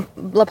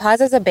 La Paz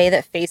is a bay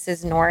that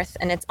faces north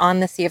and it's on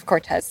the Sea of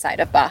Cortez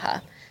side of Baja.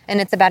 And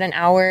it's about an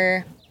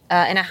hour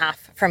and a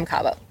half from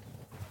Cabo.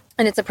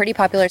 And it's a pretty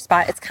popular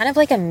spot. It's kind of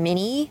like a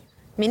mini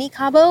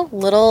Cabo, a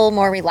lot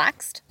more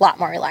relaxed.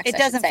 It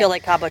doesn't feel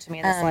like Cabo to me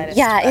in the slightest.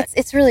 Yeah,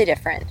 it's really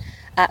different.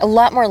 A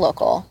lot more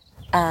local.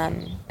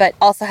 But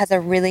also has a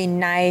really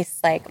nice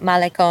like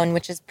malecon,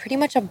 which is pretty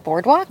much a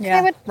boardwalk.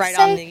 I would say. Right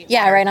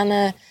on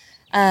the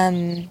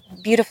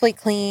beautifully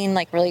clean,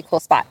 like really cool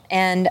spot.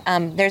 And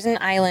there's an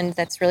island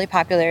that's really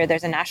popular.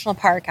 There's a national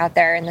park out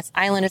there, and this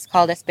island is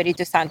called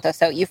Espiritu Santo.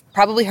 So you've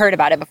probably heard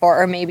about it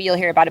before, or maybe you'll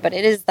hear about it. But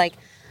it is like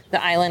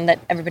the island that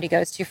everybody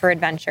goes to for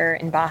adventure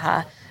in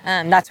Baja.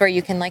 That's where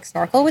you can like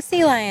snorkel with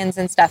sea lions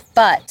and stuff.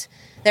 But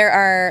there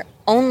are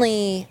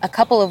only a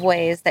couple of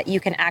ways that you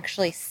can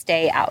actually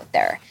stay out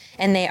there.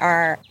 And they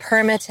are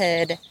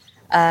permitted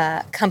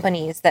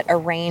companies that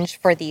arrange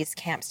for these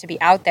camps to be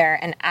out there.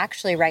 And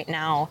actually right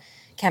now,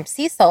 Camp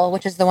Cecil,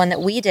 which is the one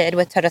that we did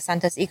with Todos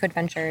Santos Eco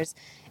Adventures,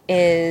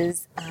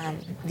 is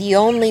the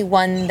only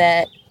one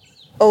that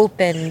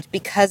opened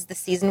because the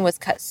season was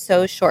cut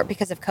so short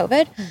because of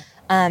COVID.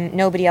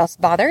 Nobody else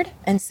bothered.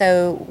 And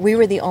so we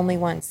were the only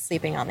ones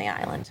sleeping on the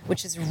island,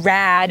 which is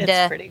rad.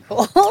 It's pretty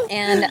cool.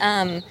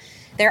 And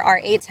there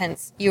are 8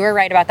 tents. You were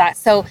right about that.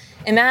 So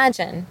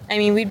imagine, I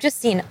mean, we've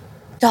just seen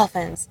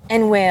dolphins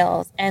and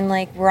whales, and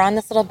like we're on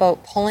this little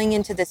boat pulling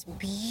into this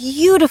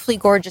beautifully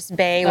gorgeous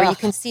bay where you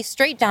can see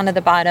straight down to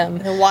the bottom.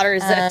 The water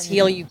is a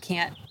teal you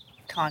can't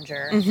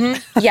conjure.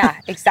 Yeah,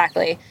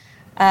 exactly.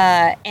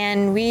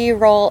 And we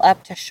roll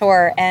up to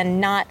shore, and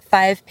not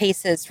 5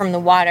 paces from the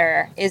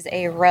water is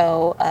a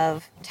row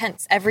of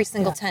tents. Every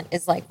single tent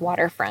is like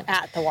waterfront.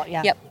 At the water,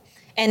 Yep.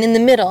 And in the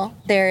middle,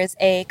 there's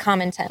a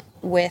common tent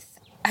with,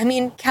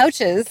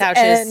 couches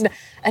and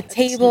a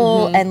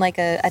table, and like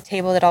a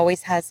table that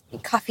always has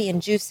coffee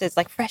and juices,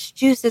 like fresh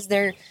juices.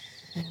 They're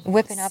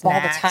whipping up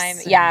all the time.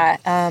 Yeah.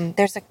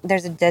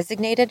 There's a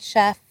designated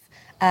chef.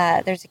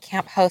 There's a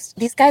camp host.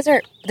 These guys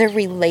they're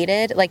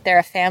related. Like they're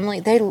a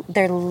family.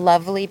 They're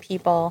lovely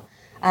people.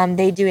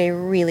 They do a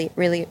really,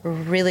 really,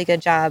 really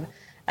good job.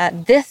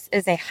 This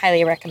is a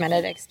highly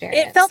recommended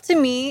experience. It felt to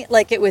me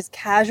like it was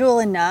casual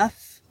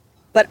enough,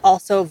 but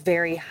also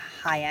very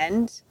high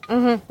end.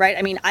 Right?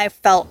 I mean, I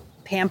felt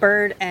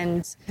pampered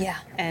and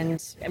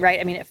right.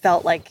 I mean, it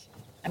felt like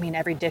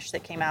every dish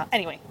that came out.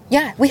 Anyway,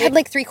 Yeah, we had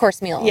like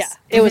 3-course meals. yeah,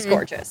 it was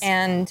gorgeous,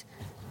 and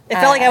it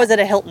felt like I was at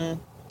a Hilton.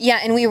 yeah,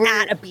 and we were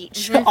at a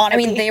beach. On a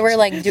beach. they were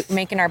like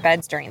making our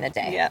beds during the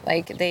day. Yeah.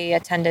 Like they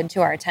attended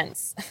to our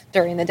tents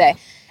during the day.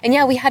 And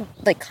yeah, we had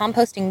like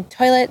composting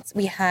toilets.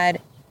 We had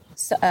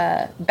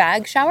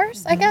bag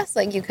showers, I guess.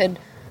 Like you could,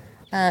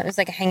 it was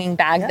like a hanging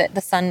bag that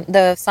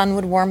the sun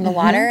would warm the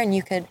water and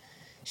you could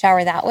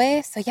shower that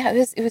way. So yeah,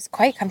 it was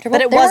quite comfortable.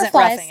 But it wasn't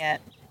roughing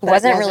it. It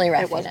wasn't really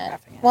roughing it.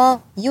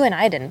 Well, you and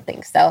I didn't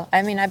think so.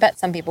 I mean, I bet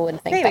some people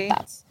wouldn't think that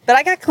that's. But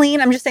I got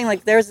clean. I'm just saying,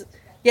 like,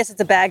 yes,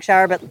 it's a bag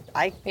shower, but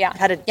I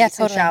had a decent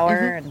totally. shower.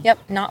 And Yep,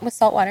 not with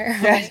salt water.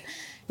 Right.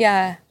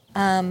 Yeah.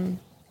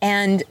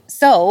 And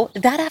so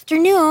that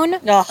afternoon.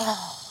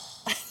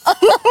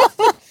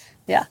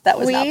 Yeah, that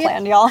was not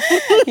planned, y'all.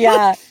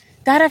 Yeah.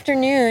 That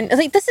afternoon,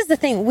 like, this is the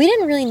thing. We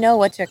didn't really know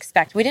what to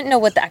expect. We didn't know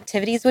what the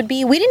activities would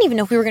be. We didn't even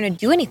know if we were going to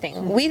do anything.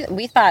 Mm-hmm.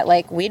 We thought,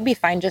 like, we'd be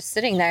fine just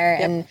sitting there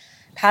and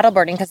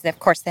paddleboarding because, of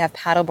course, they have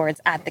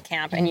paddleboards at the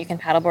camp and you can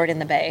paddleboard in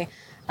the bay.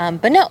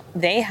 But no,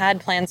 they had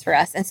plans for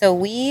us. And so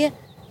we,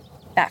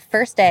 that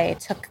first day,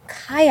 took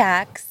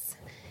kayaks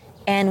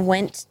and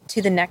went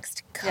to the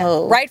next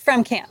cove. Yeah, right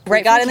from camp. We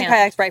got in the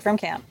kayaks right from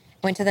camp.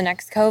 Went to the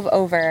next cove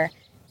over.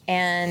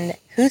 And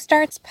who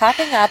starts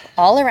popping up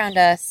all around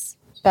us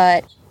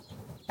but...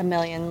 a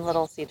million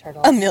little sea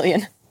turtles. A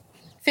million.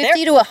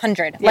 50 to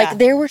 100. Yeah. Like,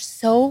 there were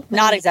so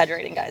many not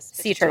exaggerating, guys.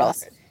 sea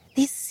turtles.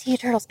 These sea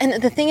turtles.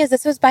 And the thing is,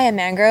 this was by a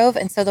mangrove,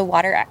 and so the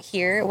water out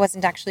here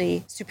wasn't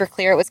actually super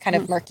clear. It was kind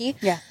of murky.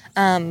 Yeah.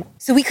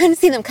 So we couldn't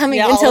see them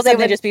coming until they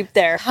would just be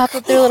there. pop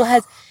up their little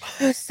heads.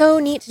 It was so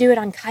neat to do it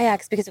on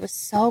kayaks because it was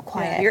so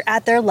quiet. Yeah, you're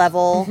at their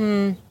level.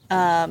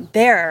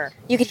 Mm-hmm.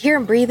 You could hear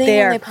them breathing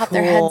when they pop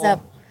their heads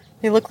up.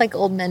 They look like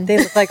old men. They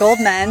look like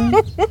old men,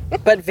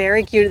 but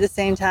very cute at the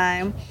same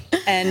time.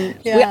 And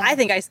I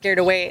think I scared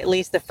away at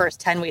least the first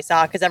 10 we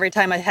saw, because every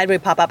time my head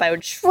would pop up, I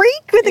would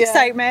shriek with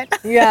excitement.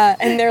 Yeah,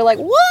 and they're like,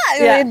 what?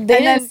 Yeah. They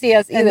didn't see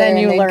us either. And then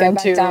you learn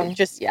to down.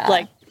 just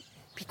like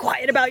be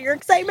quiet about your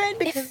excitement.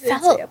 Because it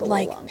felt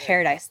like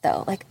paradise,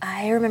 though. Like,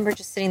 I remember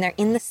just sitting there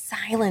in the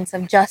silence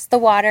of just the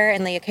water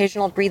and the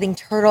occasional breathing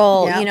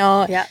turtle,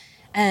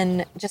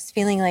 and just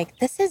feeling like,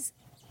 this is...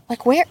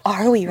 like, where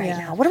are we right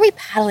now? What are we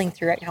paddling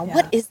through right now? Yeah.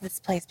 What is this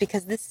place?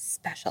 Because this is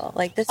special.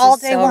 Like, this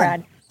is so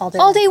rad.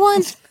 All day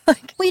one.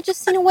 Like, we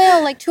just seen a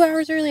whale like 2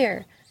 hours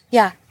earlier.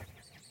 Yeah.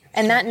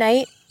 And that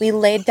night, we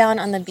laid down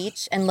on the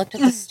beach and looked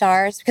at the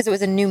stars because it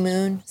was a new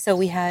moon. So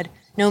we had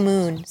no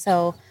moon.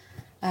 So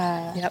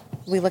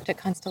we looked at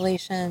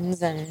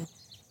constellations and...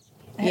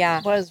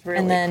 It was really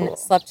cool. And then cool.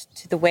 Slept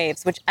to the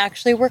waves, which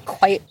actually were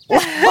quite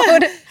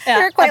loud. They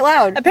were quite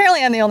loud.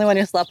 Apparently, I'm the only one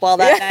who slept well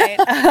that night.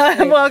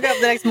 I woke up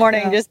the next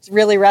morning just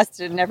really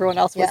rested, and everyone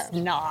else was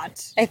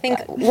not. I think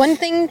one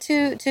thing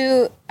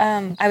to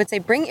I would say,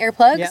 bring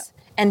earplugs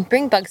and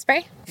bring bug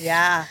spray.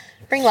 Yeah.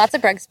 Bring lots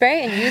of bug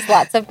spray and use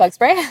lots of bug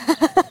spray.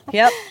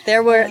 Yep.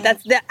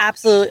 That's the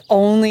absolute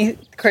only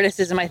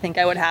criticism I think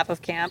I would have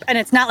of camp. And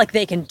it's not like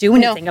they can do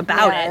anything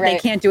about it. Right. They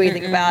can't do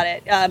anything about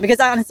it.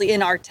 Because honestly,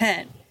 in our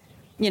tent,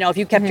 if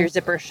you kept your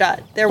zipper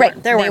shut, they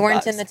weren't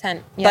bugs. In the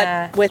tent.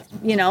 Yeah. But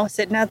with,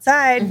 sitting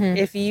outside,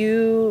 if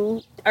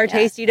you are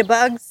tasty to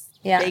bugs,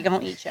 they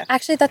gonna eat you.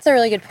 Actually, that's a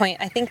really good point.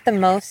 I think the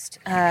most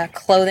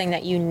clothing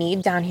that you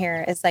need down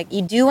here is, like,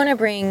 you do want to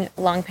bring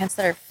long pants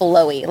that are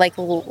flowy, like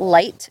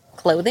light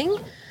clothing,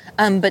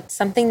 but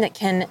something that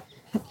can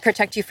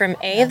protect you from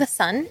the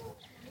sun,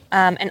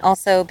 and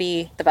also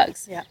B, the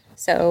bugs. Yeah.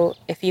 So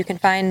if you can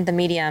find the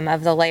medium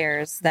of the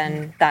layers,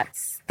 then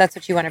that's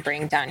what you want to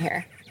bring down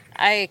here.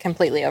 I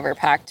completely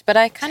overpacked, but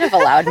I kind of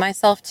allowed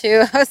myself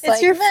to. I was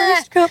it's your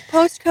first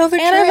post-COVID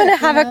trip. And I'm going to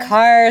have a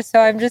car, so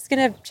I'm just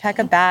going to check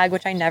a bag,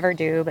 which I never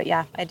do. But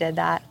yeah, I did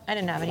that. I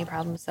didn't have any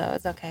problems, so it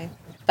was okay.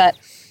 But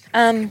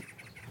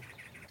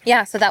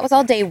so that was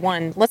all day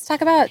one. Let's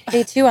talk about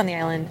day 2 on the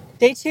island.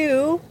 Day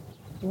 2,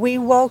 we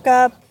woke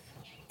up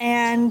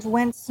and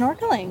went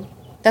snorkeling.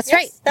 That's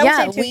right.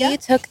 That was day 2, we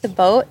took the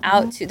boat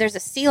out to, there's a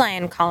sea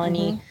lion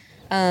colony.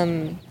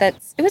 It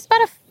was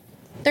about a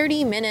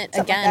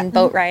 30-minute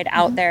boat ride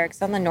out there,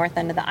 because on the north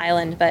end of the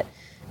island, but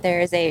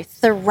there is a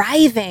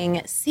thriving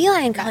sea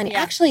lion colony.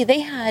 Actually, they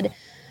had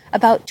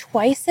about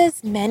twice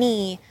as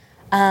many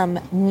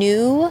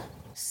new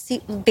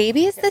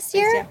babies this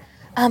year,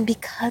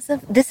 because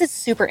of, this is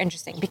super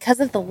interesting,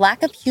 because of the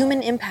lack of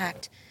human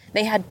impact.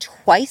 They had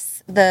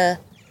twice the,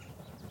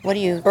 what do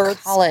you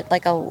call it?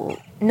 Like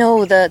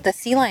the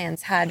sea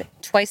lions had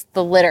twice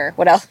the litter.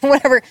 What else?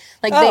 Whatever.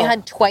 Like they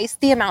had twice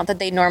the amount that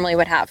they normally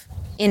would have.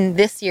 In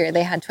this year,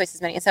 they had twice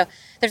as many. And so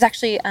there's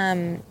actually,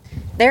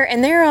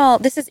 they're all,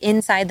 this is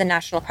inside the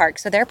national park.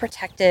 So they're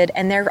protected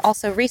and they're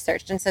also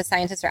researched. And so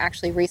scientists are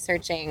actually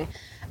researching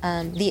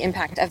the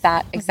impact of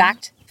that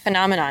exact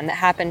phenomenon that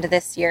happened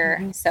this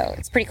year. So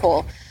it's pretty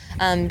cool.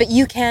 But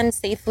you can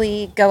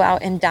safely go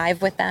out and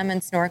dive with them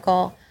and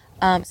snorkel.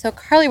 So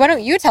Carly, why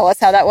don't you tell us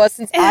how that was,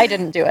 since I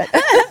didn't do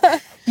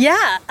it?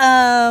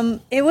 Yeah,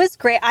 it was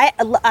great.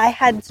 I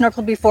had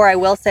snorkeled before. I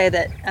will say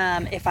that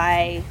if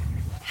I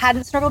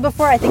hadn't snorkeled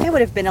before, I think I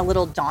would have been a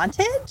little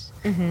daunted.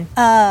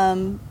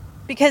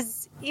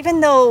 Because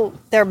even though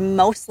they're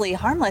mostly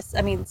harmless,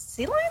 I mean,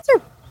 sea lions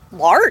are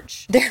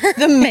large.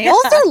 The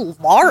males are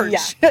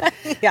large.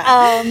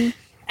 Yeah.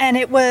 And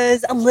it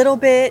was a little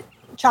bit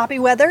choppy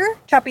weather.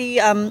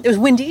 It was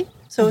windy.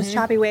 So it was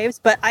choppy waves,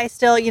 but I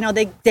still,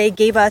 they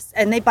gave us,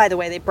 and by the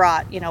way, they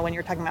brought, when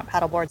you're talking about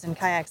paddle boards and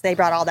kayaks, they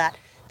brought all that.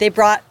 They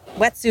brought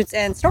wetsuits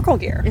and snorkel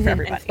gear for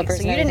everybody. So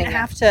you didn't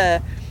have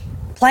to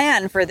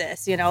plan for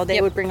this,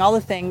 they would bring all the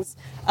things.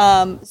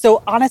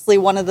 So honestly,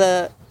 one of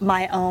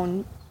my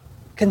own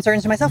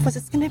concerns to myself was,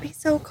 it's going to be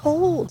so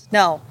cold.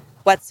 No,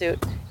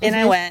 wetsuit. And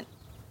I went.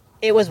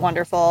 It was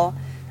wonderful.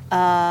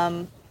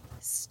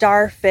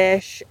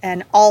 Starfish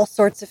and all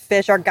sorts of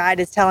fish. Our guide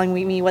is telling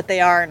me what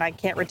they are, and I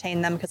can't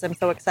retain them because I'm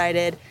so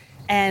excited.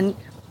 And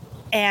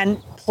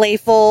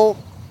playful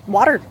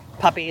water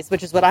puppies,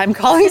 which is what I'm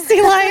calling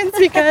sea lions,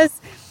 because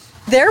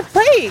they're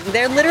playing.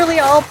 They're literally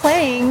all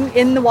playing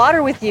in the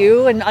water with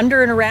you and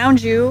under and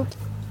around you.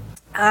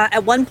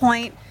 At one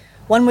point,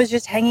 one was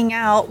just hanging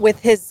out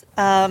with his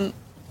arm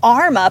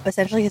up,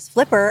 essentially his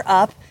flipper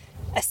up,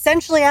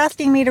 essentially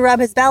asking me to rub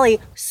his belly.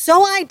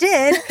 So I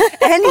did,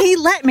 and he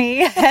let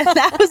me, and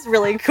that was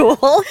really cool.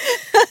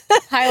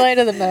 Highlight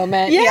of the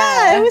moment.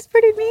 Yeah, it was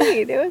pretty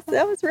neat.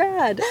 That was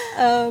rad.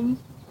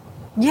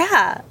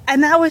 Yeah,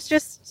 and that was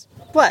just,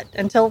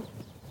 until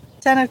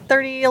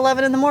 10:30,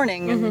 11 in the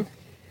morning. And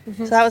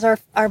so that was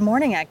our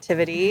morning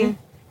activity.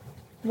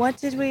 What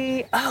did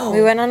we... Oh.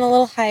 We went on a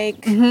little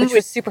hike, which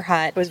was super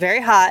hot. It was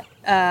very hot.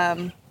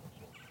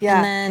 Yeah.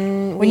 And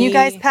then when you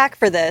guys pack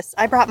for this,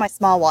 I brought my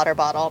small water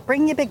bottle.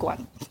 Bring your big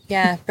one.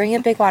 Yeah, bring a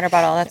big water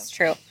bottle. That's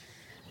true.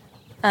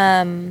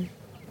 And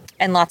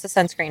lots of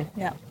sunscreen.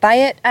 Yeah. Buy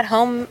it at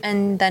home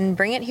and then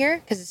bring it here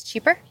because it's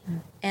cheaper.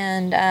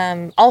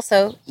 And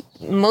also,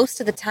 most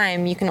of the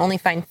time, you can only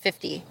find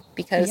 50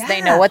 because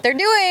they know what they're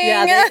doing.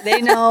 Yeah,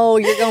 they know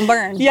you're going to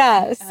burn.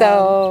 Yeah,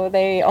 so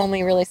they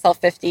only really sell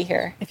 50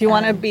 here. If you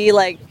want to be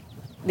like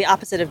the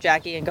opposite of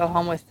Jackie and go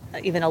home with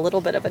even a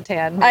little bit of a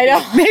tan. I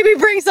know. Maybe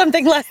bring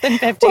something less than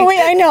 50. Well, wait,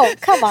 I know.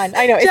 Come on.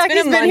 I know.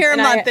 Jackie's been here a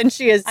month and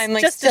she is I'm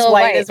like just still as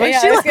white as when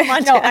she left No,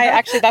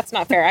 Montana. that's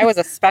not fair. I was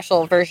a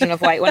special version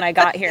of white when I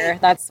got here.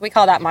 We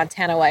call that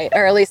Montana white,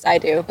 or at least I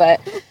do. But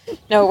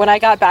no, when I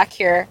got back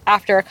here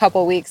after a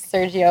couple weeks,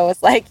 Sergio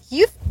was like,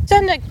 "You've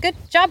done a good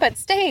job at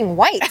staying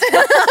white."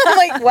 I'm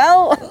like,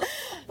 well,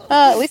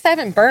 at least I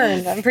haven't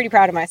burned. I'm pretty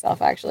proud of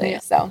myself, actually. Yeah.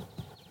 So,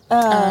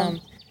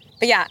 but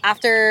yeah,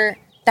 after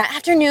that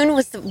afternoon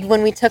was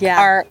when we took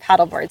our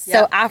paddleboards.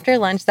 So after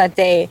lunch that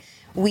day,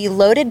 we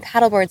loaded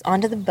paddleboards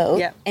onto the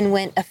boat and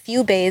went a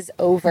few bays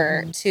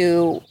over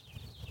to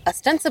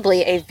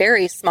ostensibly a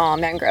very small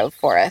mangrove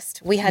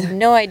forest. We had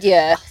no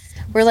idea.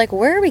 We're like,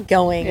 where are we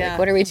going? Yeah. Like,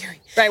 what are we doing?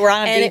 Right, we're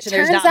on a beach and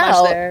there's not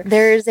much there.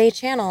 There's a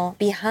channel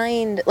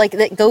behind, like,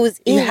 that goes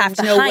in. You have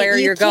to know where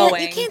you're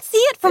going. You can't see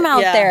it from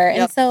out there.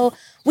 And so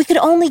we could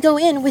only go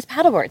in with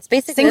paddleboards.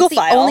 Basically, single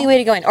that's file. The only way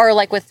to go in. Or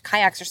like with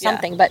kayaks or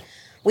something. But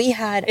we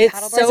had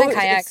paddleboards and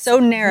kayaks. It's so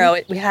narrow.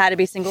 We had to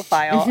be single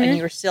file. And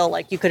you were still,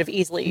 like, you could have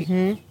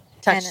easily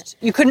touched.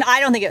 You couldn't,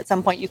 I don't think at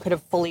some point you could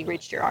have fully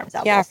reached your arms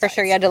out. Yeah, for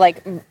sure. You had to,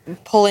 like,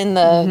 pull in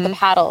the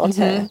paddle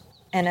to,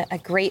 and a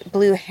great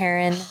blue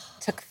heron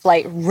took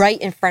flight right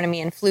in front of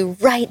me and flew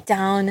right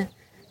down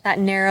that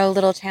narrow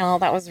little channel.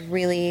 That was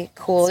really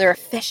cool. There were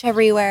fish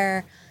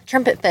everywhere.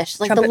 Trumpet fish,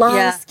 like the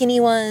long, skinny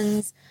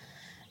ones.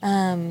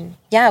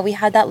 We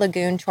had that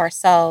lagoon to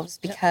ourselves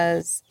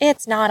because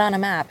it's not on a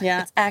map.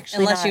 Yeah. It's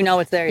actually unless you know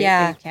it's there,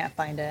 you can't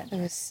find it.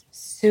 It was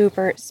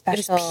super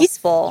special. It was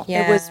peaceful.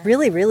 Yeah. It was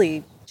really,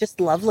 really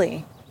just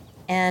lovely.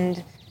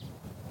 And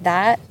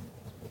that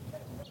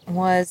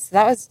was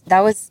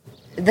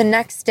the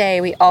next day.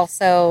 We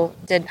also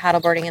did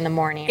paddleboarding in the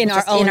morning in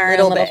our own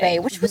little bay,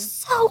 which was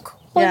so cool.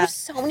 Yeah. There were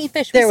so many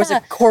fish. There was a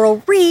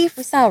coral reef.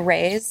 We saw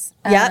rays.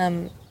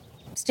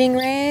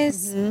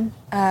 Stingrays.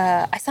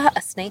 I saw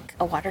a snake,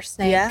 a water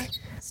snake. Yeah.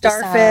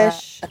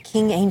 Starfish. A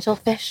king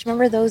angelfish.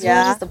 Remember those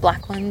ones? The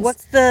black ones.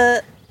 What's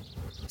the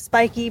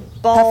spiky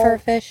ball?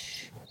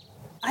 Pufferfish.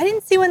 I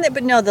didn't see one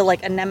but no, the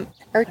like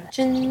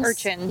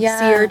urchins. Yeah.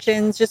 Sea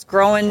urchins just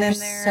growing in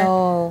there.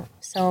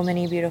 So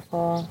many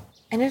beautiful.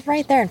 And it's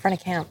right there in front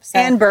of camp. So.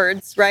 And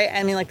birds, right?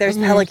 I mean, like there's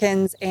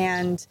pelicans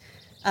and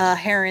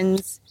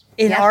herons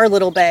in our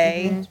little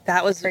bay.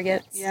 That was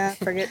frigates. Yeah,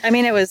 frigate. I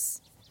mean, it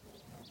was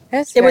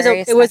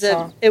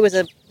special. It was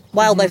a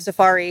wildlife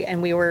safari,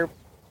 and we were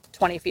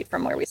 20 feet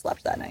from where we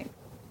slept that night.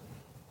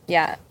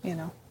 Yeah,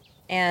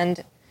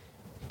 And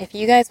if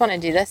you guys want to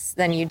do this,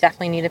 then you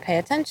definitely need to pay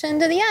attention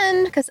to the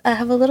end because I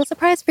have a little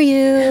surprise for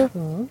you.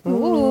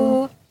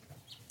 Ooh.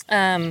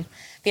 That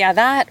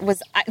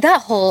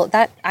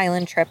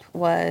island trip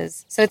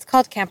was, so it's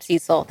called Camp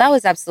Cecil. That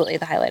was absolutely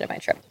the highlight of my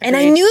trip. And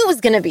I knew it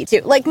was going to be too.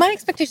 Like my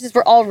expectations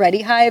were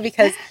already high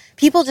because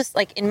people just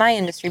like in my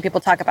industry, people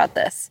talk about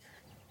this.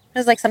 It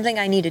was like something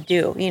I need to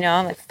do,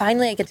 I'm like,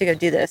 finally I get to go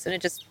do this. And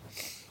it just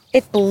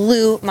it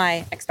blew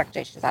my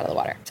expectations out of the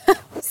water.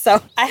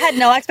 So I had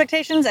no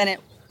expectations, and it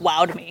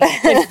wowed me.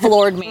 It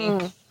floored me.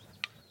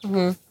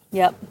 Mm-hmm.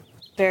 Yep.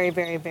 Very,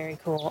 very, very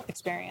cool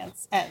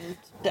experience, and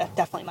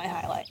definitely my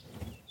highlight.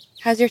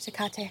 How's your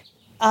Tecate?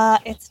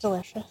 It's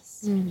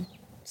delicious.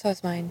 So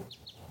is mine.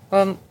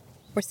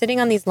 We're sitting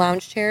on these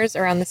lounge chairs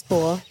around this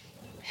pool.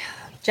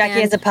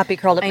 Jackie has a puppy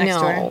curled up next to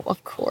her. I know,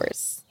 of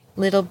course.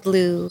 Little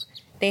Blue.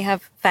 They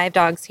have 5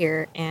 dogs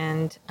here,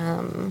 and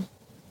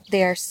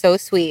they are so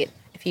sweet.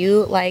 If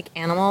you like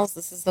animals,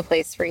 this is the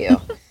place for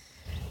you.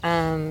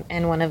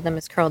 And one of them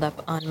is curled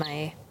up on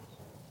my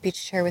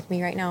beach chair with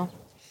me right now.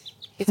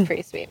 He's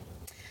pretty sweet.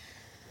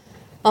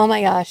 Oh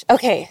my gosh.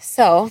 Okay,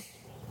 so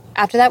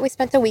after that, we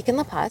spent a week in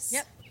La Paz,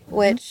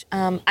 which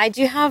I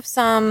do have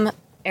some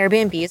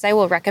Airbnbs I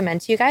will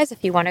recommend to you guys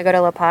if you want to go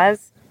to La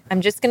Paz.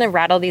 I'm just going to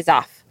rattle these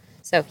off.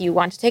 So if you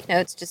want to take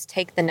notes, just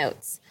take the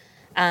notes.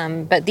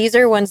 But these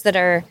are ones that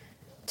are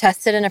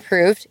tested and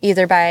approved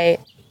either by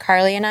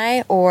Carly and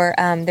I, or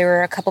there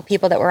were a couple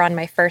people that were on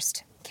my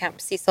first Camp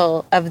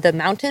Cecil of the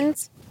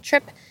Mountains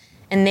trip,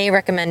 and they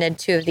recommended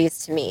 2 of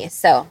these to me.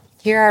 So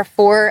here are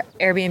 4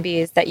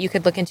 Airbnbs that you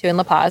could look into in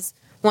La Paz.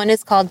 One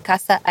is called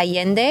Casa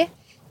Allende.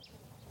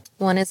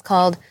 One is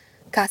called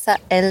Casa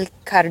El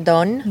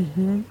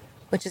Cardón,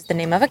 which is the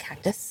name of a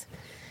cactus.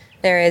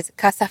 There is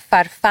Casa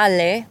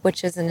Farfalle,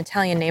 which is an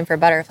Italian name for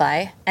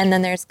butterfly. And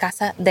then there's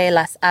Casa de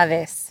las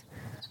Aves.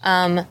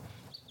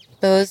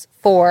 Those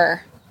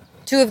 4.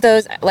 2 of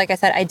those, like I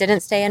said, I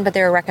didn't stay in, but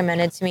they were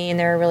recommended to me, and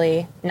they were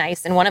really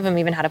nice. And one of them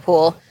even had a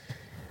pool.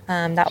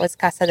 That was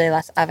Casa de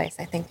las Aves,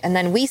 I think. And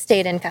then we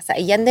stayed in Casa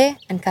Allende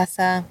and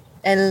Casa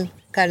El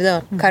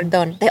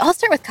Cardón. They all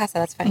start with Casa,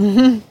 that's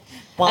funny.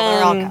 Well,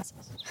 they're all casas.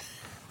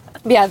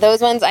 Yeah,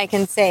 those ones I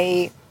can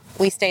say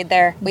we stayed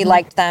there. We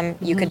liked them.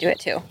 You could do it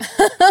too.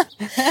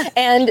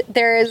 And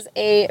there is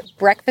a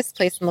breakfast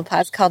place in La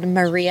Paz called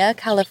Maria,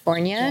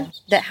 California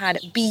that had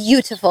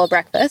beautiful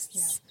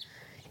breakfasts.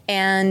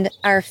 And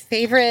our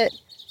favorite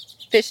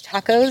fish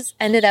tacos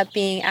ended up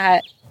being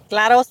at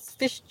Claro's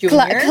Fish Jr.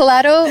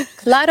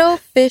 Claro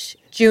Fish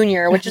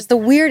Jr., which is the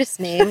weirdest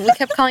name. We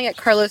kept calling it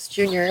Carlos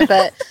Jr.,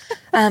 but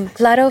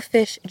Claro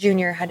Fish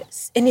Jr. had,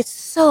 and it's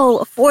so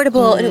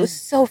affordable, and it was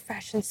so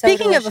fresh and so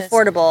Speaking delicious. of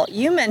affordable,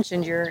 you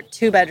mentioned your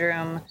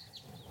 2-bedroom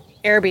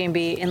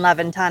Airbnb in La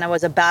Ventana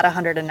was about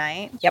 $100 a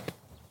night. Yep.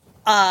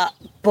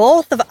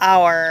 Both of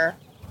our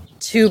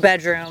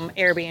 2-bedroom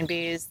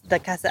Airbnbs, the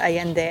Casa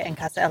Allende and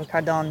Casa El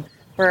Cardón,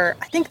 were,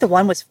 I think the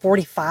one was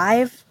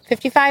 $45.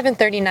 $55 and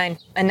 $39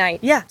 a night.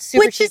 Yeah,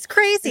 Super which cheap. is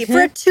crazy.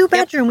 For a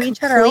 2-bedroom, we each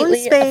had our own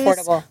Completely space.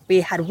 affordable.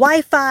 We had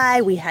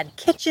Wi-Fi. We had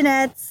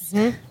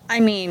kitchenettes. I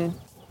mean,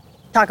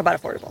 talk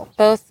about affordable.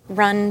 Both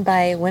run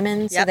by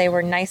women, so Yep. they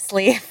were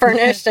nicely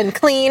furnished and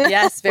clean.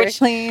 Yes, very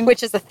clean.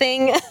 Which is a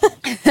thing.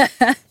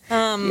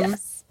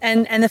 Yes,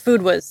 and the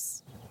food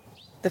was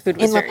In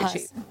La very Paz.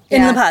 cheap.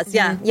 In La Paz,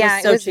 yeah. Yeah,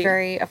 it was so cheap.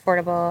 very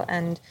affordable.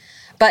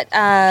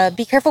 But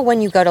be careful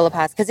when you go to La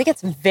Paz, because it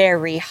gets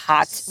very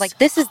hot. Like,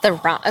 this is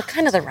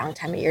kind of the wrong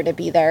time of year to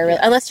be there,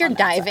 unless you're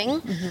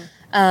diving.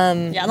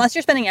 Unless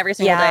you're spending every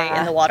single day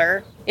in the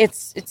water.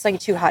 It's like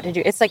too hot to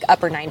do. It's like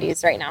upper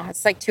 90s right now.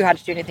 It's like too hot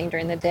to do anything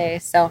during the day.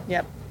 So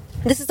Yep.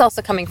 this is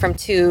also coming from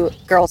 2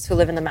 girls who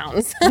live in the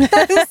mountains.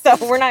 So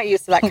we're not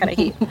used to that kind of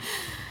heat.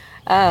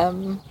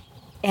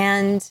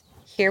 And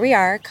here we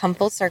are, come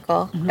full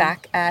circle,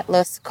 back at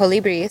Los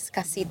Colibris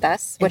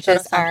Casitas, which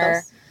is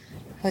our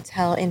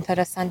hotel in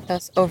Todos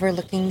Santos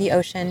overlooking the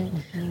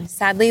ocean.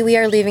 Sadly, we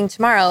are leaving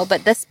tomorrow,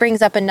 but this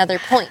brings up another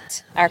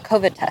point, our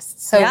COVID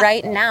tests. So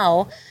right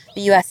now,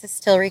 the U.S. is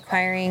still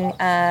requiring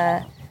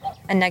a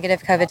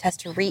negative COVID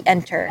test to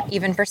re-enter,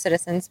 even for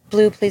citizens.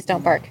 Blue, please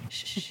don't bark.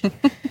 Shh.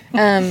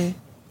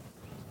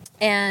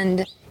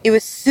 And it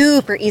was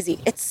super easy.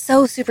 It's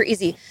so super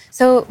easy.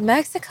 So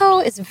Mexico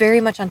is very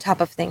much on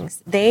top of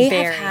things. They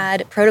have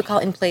had protocol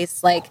in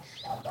place.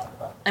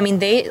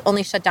 They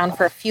only shut down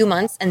for a few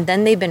months, and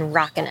then they've been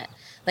rocking it.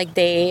 Like,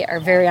 they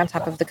are very on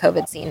top of the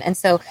COVID scene. And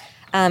so,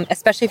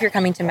 especially if you're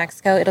coming to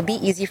Mexico, it'll be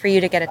easy for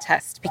you to get a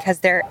test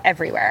because they're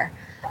everywhere.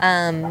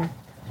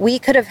 We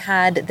could have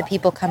had the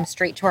people come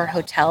straight to our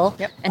hotel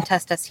and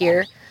test us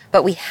here,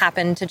 but we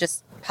happened to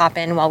just pop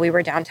in while we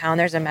were downtown.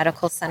 There's a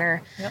medical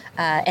center,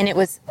 and it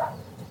was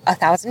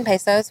 1,000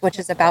 pesos, which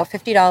is about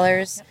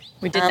 $50.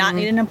 We did not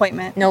need an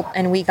appointment. Nope,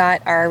 and we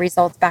got our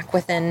results back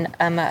within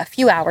a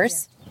few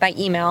hours by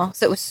email.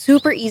 So it was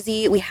super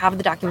easy. We have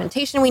the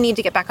documentation we need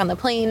to get back on the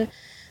plane.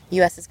 The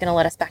U.S. is going to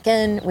let us back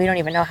in. We don't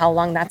even know how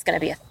long that's going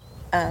to be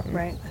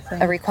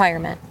a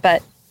requirement,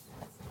 but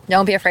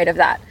don't be afraid of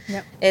that.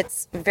 Yep.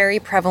 It's very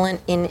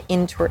prevalent in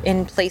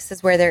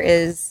places where there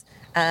is,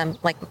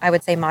 I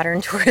would say,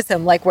 modern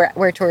tourism, like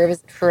where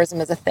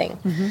tourism is a thing.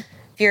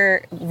 If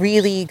you're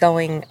really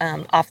going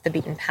off the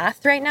beaten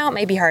path right now, it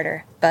may be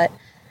harder, but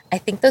I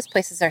think those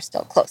places are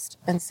still closed.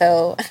 And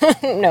so I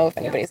don't know if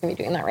anybody's going to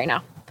be doing that right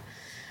now.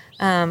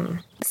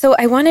 So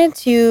I wanted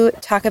to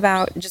talk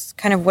about just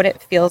kind of what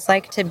it feels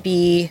like to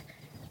be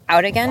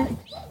out again.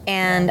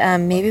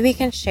 And maybe we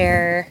can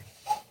share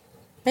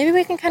maybe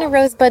we can kind of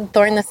rosebud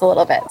thorn this a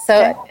little bit. So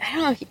I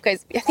don't know if you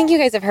guys, I think you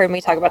guys have heard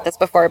me talk about this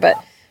before,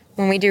 but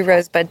when we do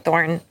rosebud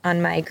thorn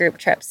on my group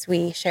trips,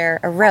 we share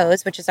a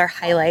rose, which is our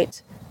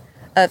highlight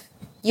of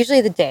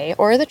usually the day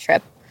or the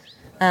trip.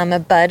 A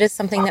bud is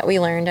something that we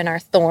learned, and our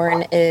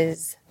thorn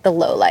is the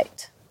low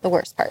light, the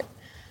worst part.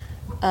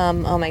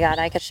 Oh my God,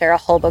 I could share a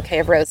whole bouquet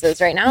of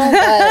roses right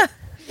now,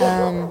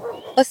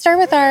 but let's start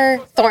with our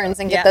thorns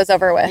and get those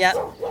over with. Yep.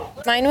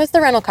 Mine was the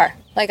rental car.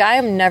 Like, I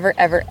am never,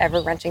 ever,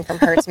 ever renting from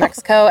Hertz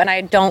Mexico, and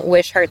I don't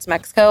wish Hertz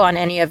Mexico on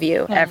any of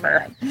you,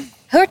 ever.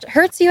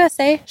 Hertz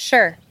USA,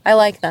 sure, I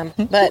like them,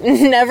 but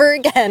never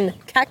again.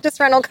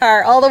 Cactus rental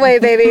car all the way,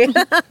 baby.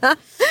 That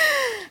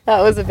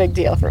was a big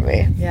deal for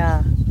me.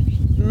 Yeah.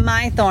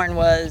 My thorn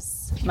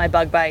was my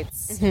bug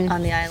bites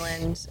on the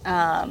island.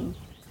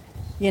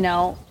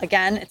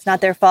 Again, it's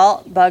not their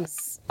fault.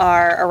 Bugs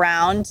are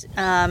around,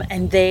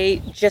 and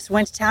they just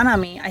went to town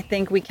on me. I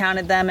think we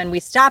counted them, and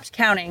we stopped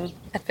counting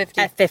At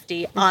 50.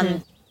 50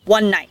 on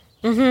one night.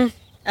 It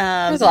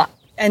was a lot.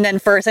 And then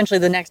for essentially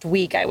the next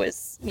week, I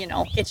was,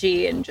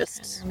 itchy and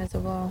just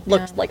Miserable.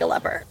 looked like a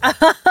leper.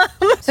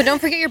 So don't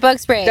forget your bug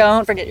spray.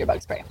 Don't forget your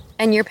bug spray.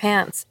 And your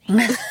pants.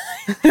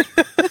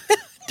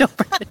 Don't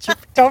forget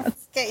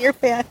your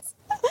pants.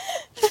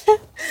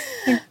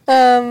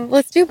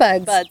 Let's do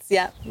bugs. Buds,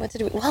 yeah. What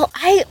did we? Well,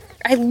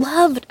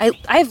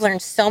 I've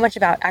learned so much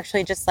about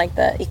actually just like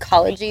the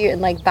ecology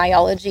and like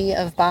biology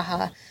of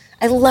Baja.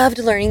 I loved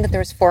learning that there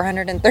was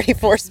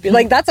 434 species.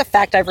 Like, that's a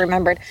fact I've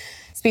remembered.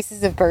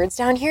 Species of birds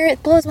down here.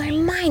 It blows my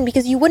mind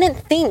because you wouldn't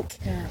think.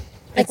 Yeah.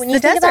 Like, when you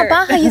think about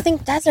Baja, you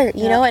think desert,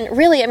 you know? And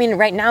really, I mean,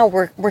 right now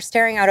we're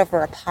staring out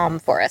over a palm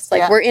forest.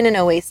 Like, we're in an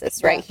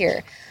oasis right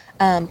here.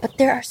 But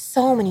there are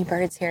so many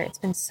birds here. It's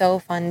been so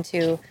fun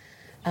to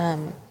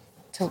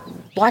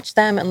watch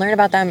them and learn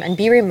about them and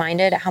be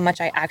reminded how much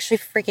I actually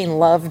freaking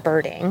love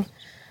birding.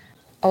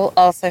 I'll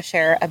also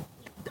share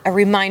a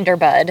reminder,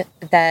 bud,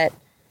 that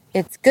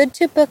it's good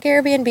to book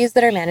Airbnbs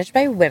that are managed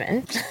by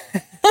women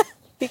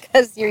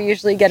because you're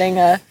usually getting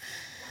a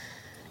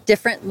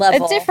different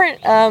level. A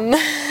different,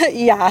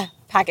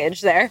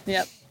 package there.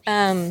 Yep.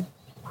 And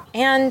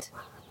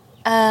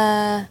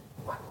I'm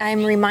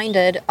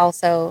reminded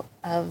also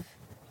of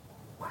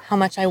how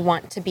much I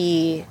want to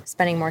be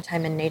spending more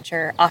time in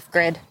nature,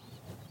 off-grid,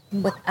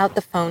 without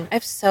the phone.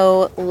 I've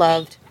so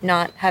loved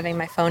not having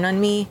my phone on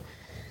me.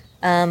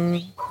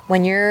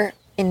 When you're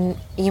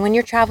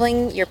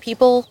traveling, your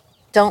people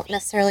don't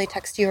necessarily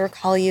text you or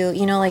call you.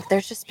 Like,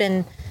 there's just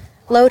been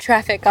low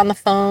traffic on the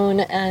phone,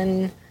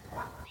 and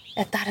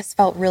that has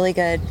felt really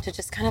good to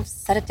just kind of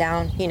set it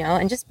down,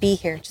 and just be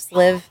here, just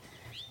live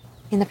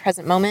in the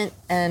present moment.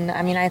 And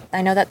I mean,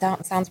 I know that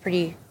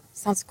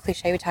sounds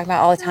cliche, we talk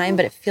about it all the time,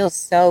 but it feels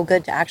so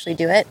good to actually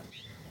do it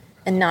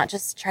and not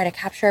just try to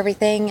capture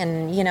everything.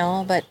 And,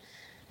 but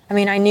I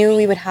mean, I knew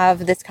we would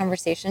have this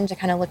conversation to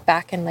kind of look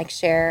back and like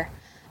share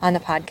on the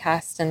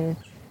podcast. And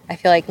I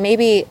feel like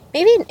maybe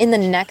in the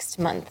next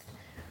month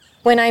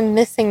when I'm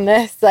missing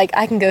this, like,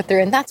 I can go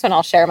through and that's when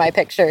I'll share my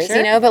pictures,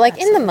 but like,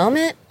 absolutely. In the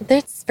moment,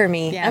 that's for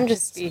me. I'm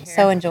just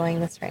so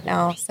enjoying this right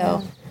now.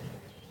 So,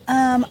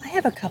 I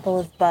have a couple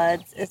of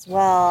buds as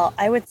well.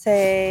 I would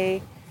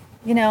say,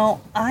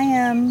 I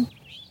am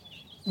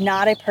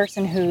not a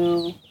person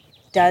who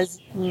does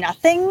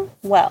nothing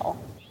well.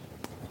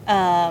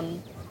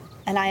 And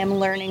I am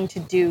learning to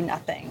do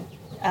nothing.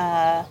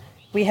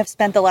 We have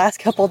spent the last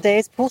couple of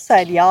days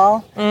poolside,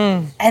 y'all.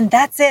 And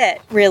that's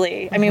it,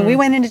 really. I mean, we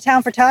went into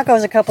town for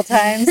tacos a couple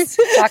times.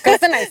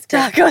 Tacos and ice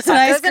cream. Tacos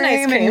and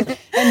ice cream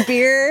and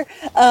beer.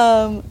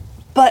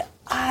 But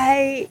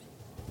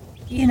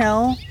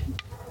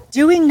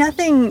doing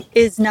nothing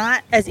is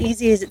not as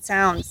easy as it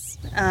sounds.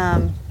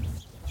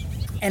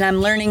 And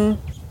I'm learning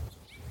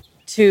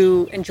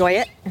to enjoy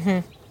it.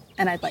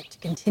 And I'd like to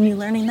continue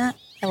learning that.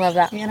 I love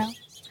that.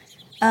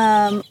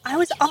 I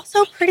was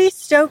also pretty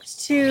stoked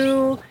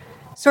to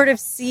sort of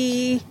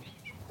see,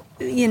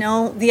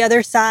 the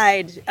other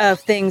side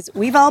of things.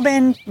 We've all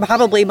been,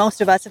 probably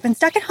most of us have been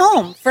stuck at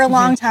home for a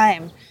long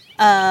time.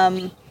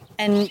 And,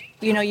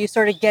 you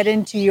sort of get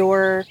into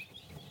your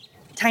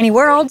tiny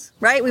world,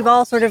 right? We've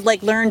all sort of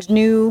like learned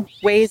new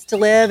ways to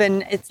live.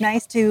 And it's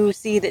nice to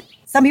see that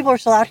some people are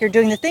still out here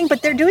doing the thing,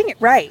 but they're doing it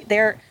right.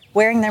 They're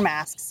wearing their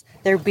masks.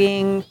 They're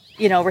being,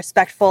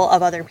 respectful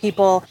of other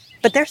people,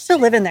 but they're still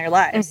living their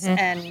lives.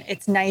 And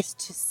it's nice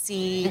to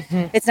see,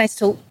 it's nice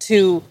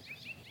to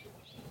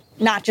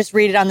not just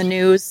read it on the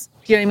news.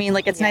 Do you know what I mean?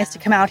 Like, it's nice to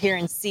come out here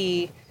and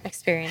see,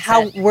 experience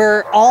how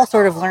we're all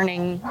sort of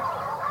learning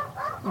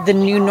the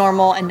new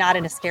normal and not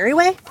in a scary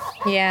way.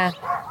 Yeah.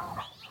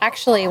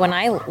 Actually, when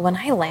I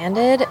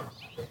landed,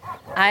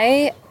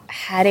 I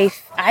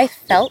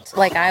felt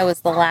like I was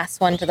the last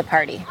one to the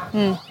party.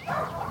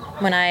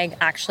 When I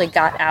actually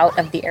got out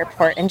of the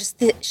airport, and just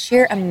the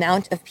sheer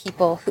amount of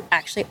people who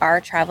actually are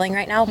traveling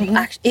right now,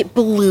 it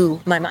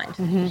blew my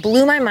mind.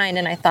 Blew my mind,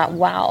 and I thought,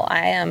 wow,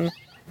 I'm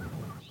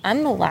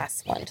the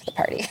last one to the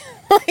party.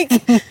 Like,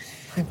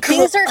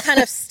 things are kind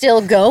of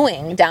still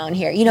going down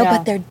here,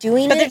 but they're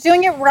doing it. But they're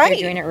doing it right. They're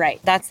doing it right.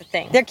 That's the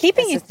thing. They're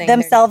keeping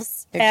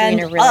themselves They're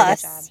doing a really good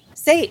job.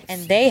 Safe.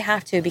 And they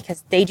have to,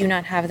 because they do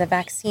not have the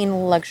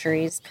vaccine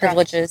luxuries,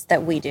 privileges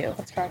that we do.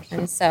 That's correct.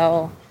 And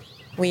so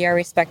we are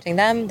respecting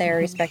them. They're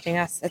respecting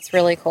us. It's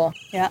really cool.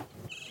 Yeah,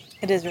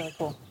 it is really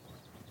cool.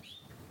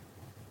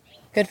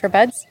 Good for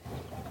buds?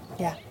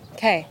 Yeah.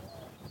 Okay.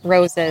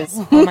 Roses.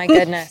 Oh my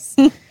goodness.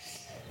 Pick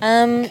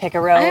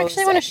a rose. I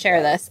actually want to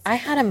share this. I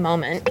had a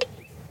moment.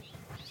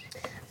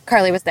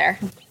 Carly was there.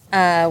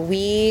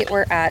 We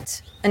were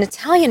at an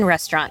Italian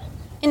restaurant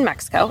in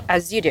Mexico,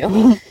 as you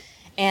do.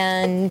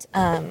 And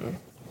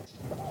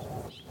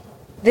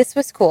this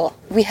was cool.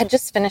 We had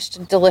just finished a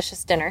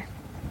delicious dinner.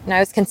 And I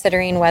was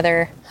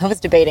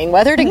debating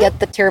whether to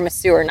get the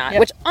tiramisu or not,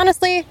 which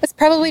honestly was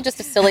probably just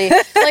a silly,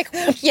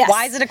 yes.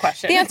 Why is it a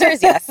question? The answer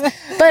is yes.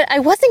 But I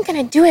wasn't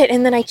going to do it.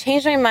 And then I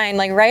changed my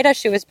mind, right as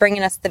she was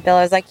bringing us the bill.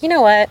 I was like, you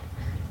know what?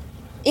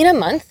 In a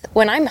month,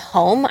 when I'm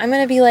home, I'm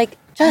going to be like,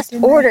 just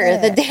order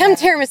the damn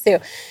tiramisu.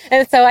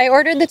 And so I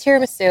ordered the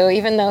tiramisu,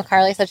 even though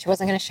Carly said she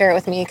wasn't going to share it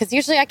with me, because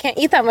usually I can't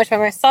eat that much by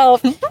myself.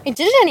 I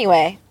did it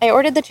anyway. I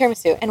ordered the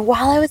tiramisu. And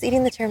while I was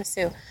eating the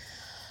tiramisu,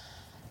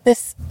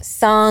 this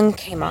song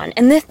came on.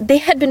 And they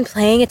had been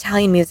playing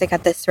Italian music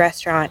at this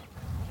restaurant,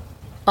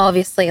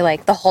 obviously,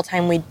 the whole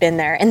time we'd been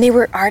there. And they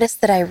were artists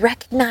that I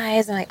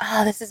recognized. I'm like,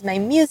 oh, this is my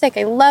music.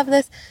 I love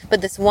this.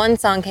 But this one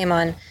song came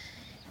on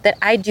that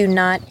I do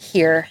not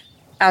hear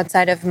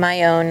outside of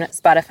my own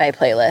Spotify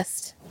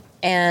playlist.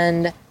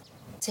 And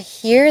to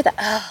hear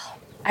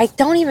I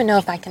don't even know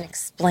if I can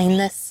explain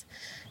this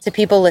to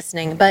people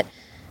listening, but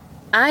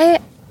I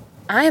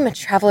am a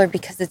traveler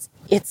because it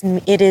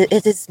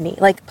is me.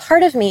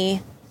 Part of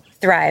me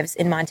thrives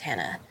in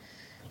Montana.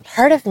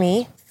 Part of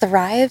me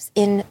thrives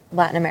in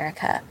Latin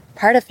America.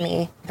 Part of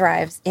me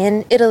thrives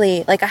in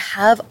Italy. I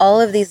have all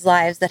of these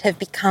lives that have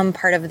become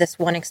part of this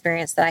one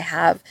experience that I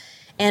have.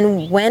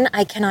 And when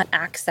I cannot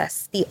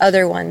access the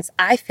other ones,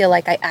 I feel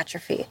like I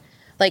atrophy.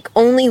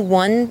 Only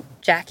one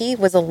Jackie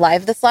was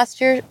alive this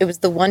last year. It was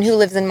the one who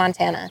lives in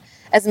Montana.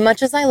 As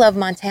much as I love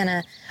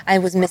Montana, I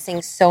was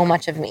missing so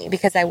much of me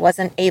because I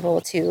wasn't able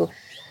to,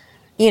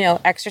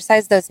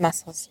 exercise those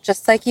muscles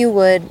just like you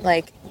would,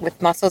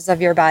 with muscles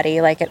of your body.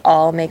 It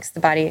all makes the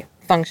body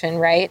function,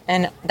 right?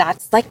 And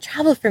that's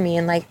travel for me,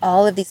 and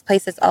all of these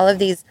places, all of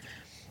these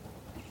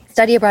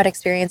study abroad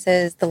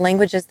experiences, the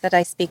languages that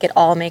I speak, it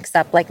all makes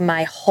up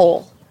my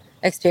whole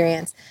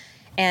experience.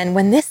 And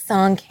when this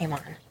song came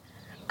on,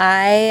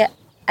 I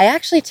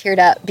actually teared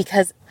up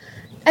because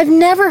I've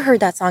never heard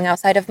that song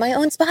outside of my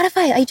own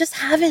Spotify. I just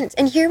haven't.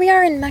 And here we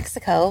are in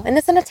Mexico, and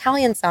it's an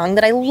Italian song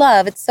that I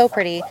love. It's so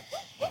pretty.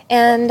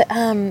 And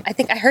I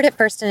think I heard it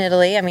first in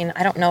Italy. I mean,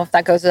 I don't know if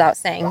that goes without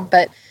saying,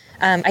 but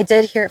I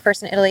did hear it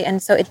first in Italy.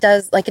 And so it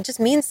does, it just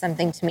means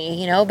something to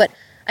me, but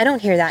I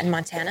don't hear that in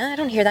Montana. I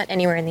don't hear that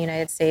anywhere in the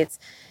United States.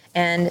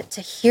 And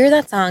to hear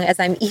that song as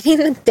I'm eating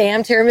the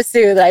damn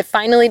tiramisu that I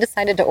finally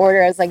decided to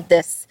order, I was like,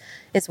 this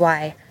is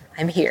why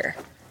I'm here.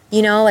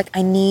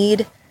 I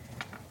need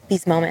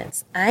these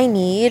moments. I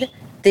need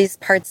these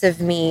parts of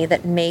me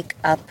that make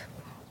up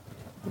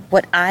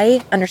what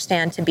I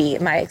understand to be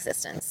my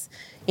existence,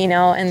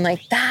 and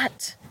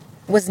that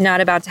was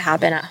not about to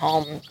happen at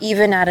home,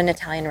 even at an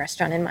Italian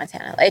restaurant in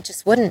Montana. It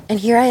just wouldn't. And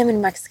here I am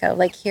in Mexico,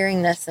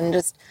 hearing this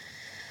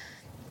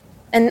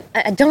and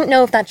I don't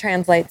know if that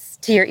translates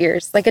to your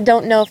ears. I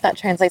don't know if that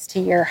translates to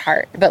your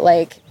heart, but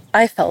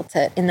I felt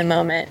it in the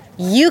moment.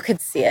 You could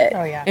see it.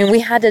 Oh, yeah. And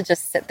we had to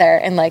just sit there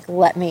and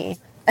let me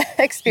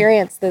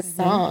experience this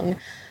song.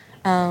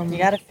 You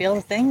got to feel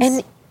the things.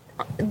 And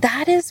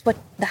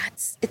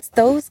it's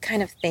those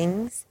kind of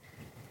things.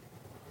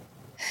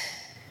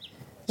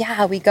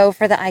 Yeah, we go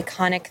for the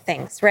iconic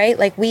things,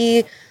 right?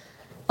 We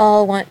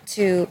all want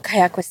to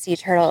kayak with sea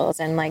turtles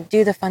and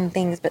do the fun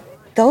things, but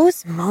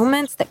those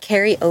moments that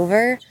carry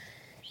over,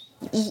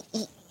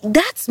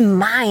 that's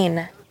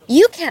mine.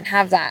 You can't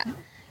have that.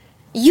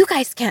 You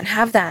guys can't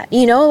have that.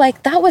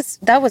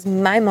 That was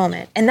my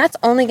moment. And that's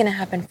only going to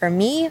happen for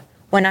me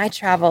when I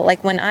travel,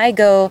 when I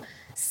go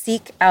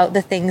seek out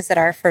the things that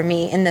are for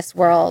me in this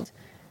world.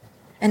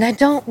 And I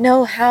don't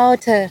know how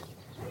to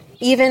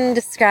even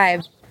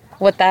describe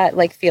what that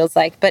feels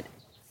like, but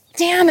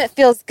damn, it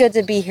feels good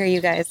to be here,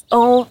 you guys.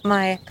 Oh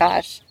my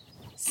gosh.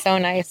 So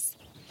nice.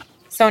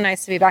 So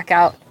nice to be back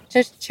out.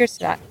 Just cheers to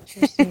that.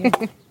 Cheers to you.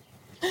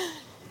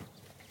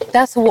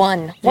 That's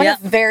one of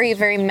very,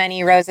 very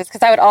many roses.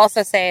 Because I would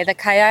also say the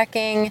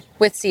kayaking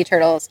with sea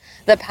turtles,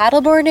 the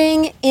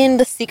paddleboarding in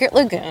the secret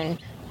lagoon,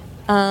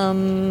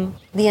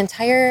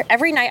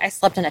 every night I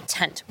slept in a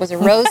tent was a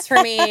rose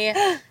for me.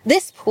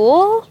 This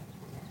pool,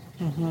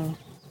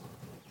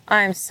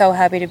 I'm so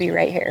happy to be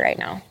right here, right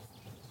now.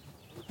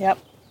 Yep.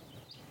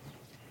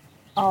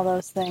 All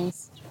those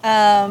things.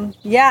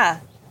 Yeah.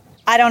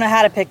 I don't know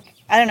how to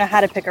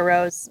pick a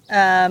rose.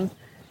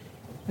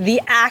 The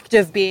act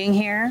of being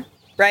here,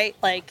 right?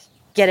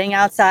 Getting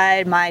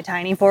outside my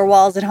tiny four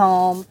walls at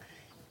home,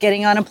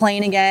 getting on a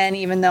plane again,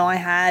 even though I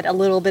had a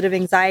little bit of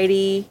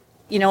anxiety,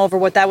 over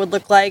what that would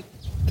look like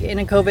in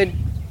a COVID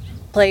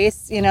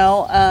place,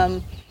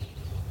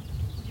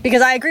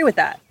 because I agree with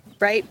that.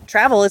 right?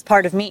 Travel is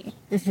part of me.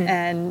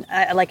 And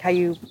I like how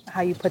you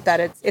put that.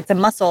 It's a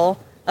muscle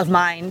of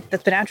mine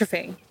that's been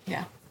atrophying.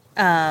 Yeah.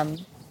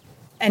 And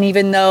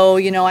even though,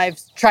 I've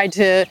tried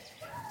to,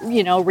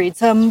 read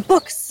some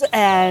books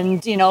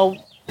and,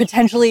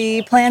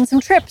 potentially plan some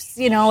trips,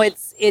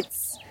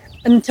 it's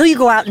until you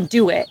go out and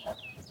do it,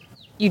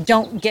 you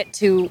don't get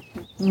to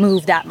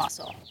move that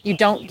muscle. You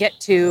don't get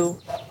to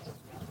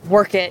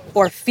work it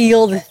or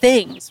feel the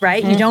things,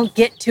 right? You don't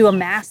get to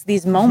amass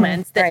these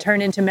moments that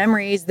turn into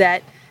memories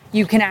that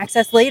you can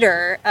access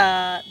later,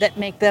 that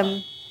make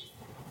them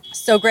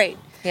so great.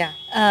 Yeah.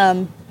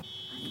 And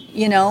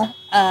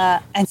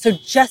so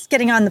just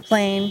getting on the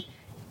plane,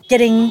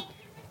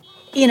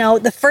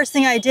 the first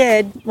thing I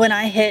did when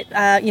I hit,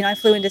 I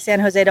flew into San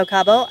Jose del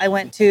Cabo. I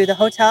went to the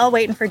hotel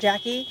waiting for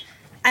Jackie,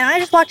 and I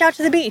just walked out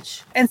to the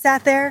beach and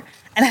sat there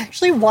and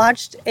actually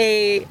watched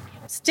a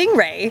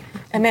stingray.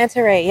 A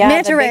manta ray,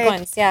 the big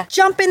ones,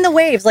 jump in the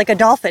waves like a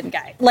dolphin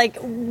guy. Like,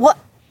 what?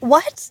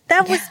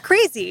 That was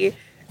crazy.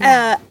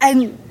 Yeah.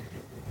 And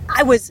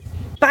I was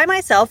by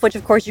myself, which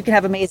of course you can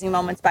have amazing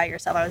moments by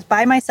yourself. I was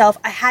by myself.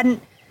 I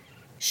hadn't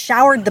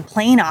showered the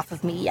plane off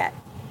of me yet.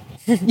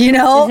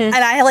 And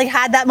I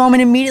had that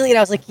moment immediately, and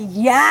I was like,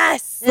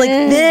 yes, this.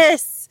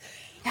 Yes.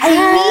 I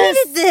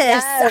needed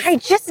this. Yes. I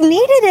just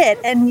needed it.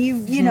 And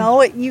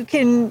you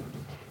can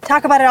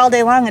talk about it all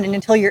day long, and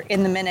until you're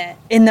in the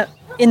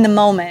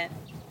moment,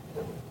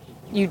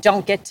 you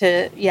don't get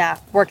to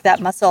work that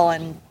muscle.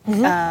 And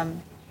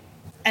and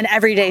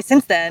every day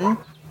since then,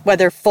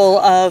 whether full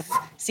of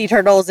sea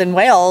turtles and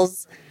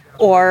whales,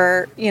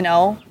 or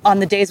on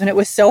the days when it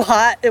was so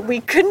hot that we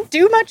couldn't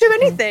do much of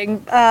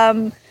anything,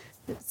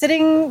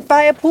 sitting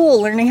by a pool,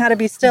 learning how to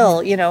be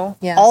still,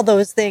 all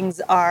those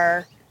things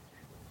are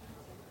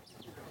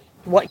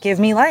what give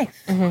me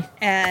life.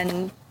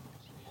 And,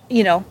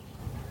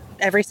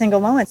 every single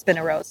moment's been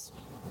a rose,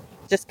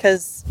 just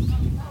because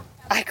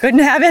I couldn't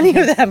have any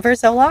of them for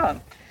so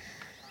long.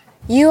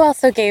 You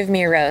also gave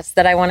me a rose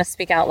that I want to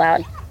speak out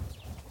loud.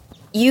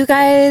 You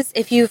guys,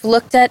 if you've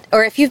looked at,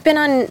 or if you've been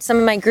on some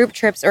of my group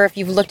trips, or if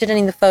you've looked at any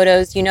of the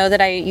photos, you know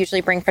that I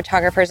usually bring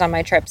photographers on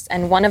my trips.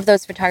 And one of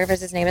those photographers,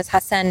 his name is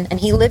Hassan,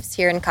 and he lives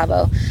here in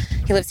Cabo.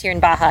 He lives here in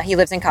Baja. He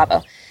lives in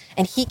Cabo.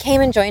 And he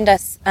came and joined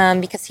us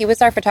because he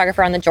was our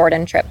photographer on the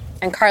Jordan trip.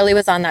 And Carly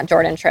was on that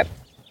Jordan trip.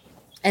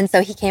 And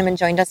so he came and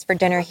joined us for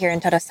dinner here in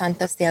Todos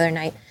Santos the other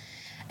night.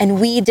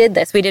 And we did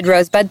this. We did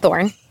Rosebud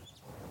Thorn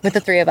with the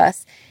three of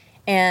us.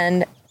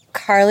 And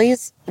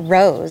Carly's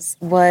rose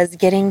was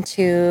getting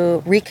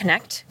to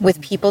reconnect with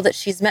people that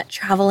she's met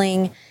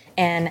traveling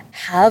and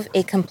have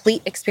a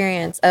complete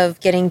experience of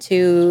getting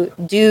to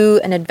do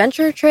an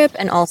adventure trip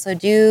and also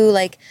do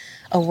like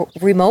a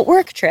remote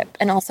work trip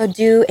and also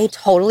do a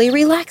totally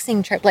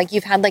relaxing trip. Like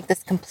you've had like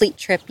this complete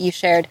trip you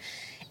shared,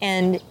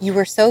 and you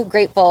were so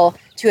grateful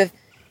to have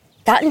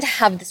gotten to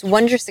have this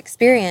wondrous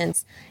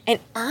experience. And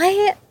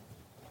I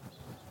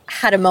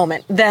had a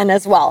moment then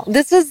as well.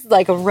 This was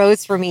like a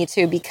rose for me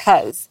too,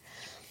 because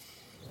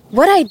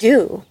what I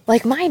do,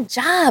 like my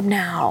job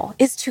now,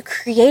 is to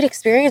create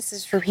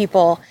experiences for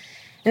people.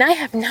 And I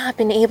have not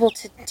been able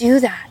to do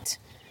that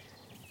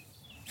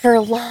for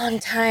a long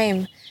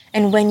time.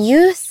 And when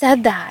you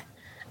said that,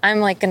 I'm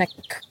like going to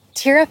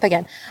tear up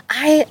again.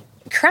 I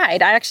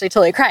cried. I actually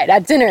totally cried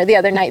at dinner the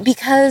other night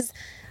because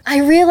I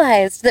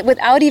realized that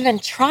without even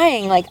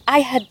trying, like I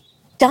had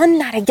done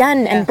that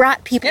again and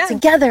brought people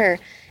together.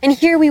 And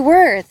here we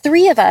were,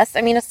 three of us,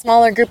 I mean, a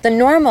smaller group than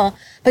normal,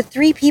 but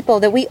three people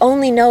that we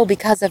only know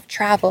because of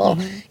travel,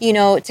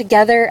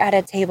 together at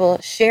a table,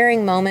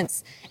 sharing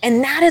moments.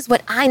 And that is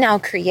what I now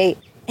create.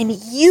 And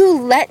you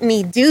let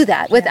me do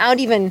that without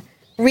even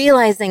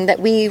realizing that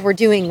we were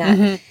doing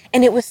that.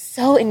 And it was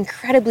so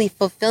incredibly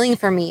fulfilling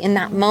for me in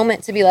that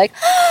moment to be like,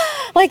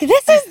 like,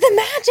 this is the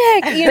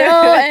magic,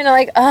 and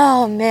like,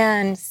 oh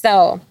man.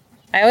 So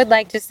I would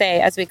like to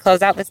say, as we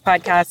close out this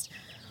podcast,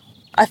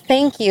 a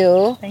thank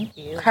you,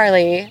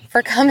 Carly,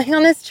 for coming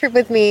on this trip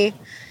with me,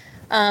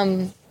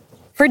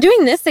 for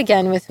doing this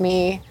again with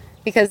me,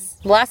 because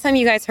the last time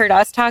you guys heard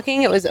us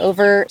talking, it was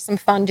over some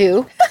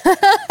fondue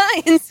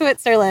in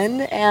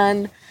Switzerland.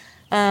 And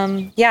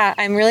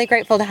I'm really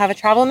grateful to have a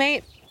travel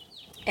mate.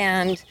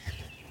 And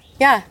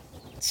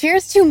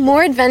cheers to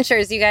more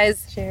adventures, you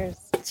guys.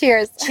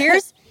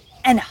 Cheers.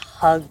 And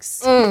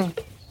hugs.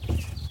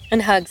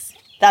 And hugs.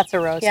 That's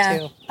a roast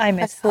too. I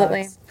miss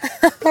hugs.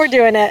 We're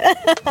doing it.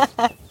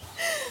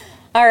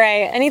 All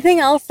right. Anything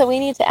else that we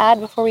need to add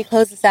before we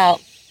close this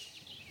out?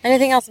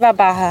 Anything else about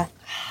Baja?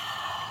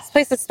 This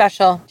place is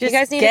special. You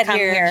guys need to come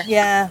here.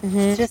 Yeah.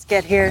 Just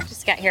get here.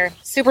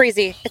 Super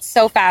easy. It's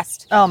so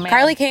fast. Oh, man.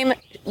 Carly came,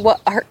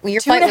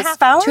 your flight was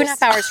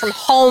 2.5 hours from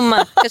home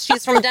because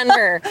she's from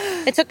Denver.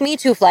 It took me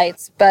 2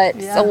 flights,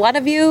 but a lot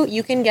of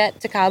you can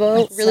get to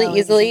Cabo really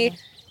easily. Easy.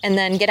 And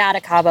then get out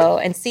of Cabo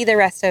and see the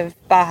rest of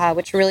Baja,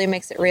 which really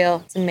makes it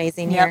real. It's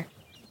amazing here.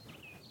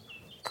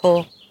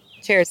 Cool.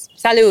 Cheers.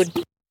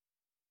 Salud.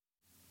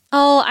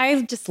 Oh,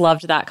 I just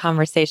loved that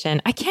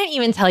conversation. I can't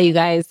even tell you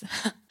guys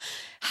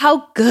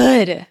how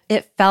good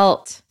it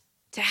felt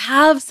to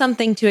have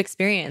something to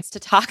experience, to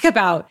talk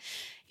about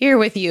here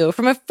with you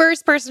from a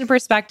first-person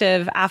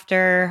perspective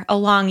after a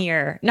long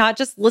year, not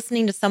just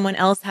listening to someone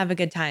else have a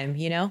good time,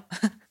 you know?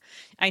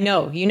 I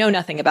know, you know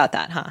nothing about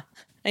that, huh?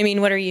 I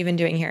mean, what are you even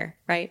doing here,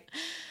 right?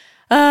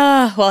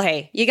 Well,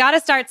 hey, you got to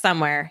start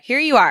somewhere. Here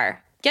you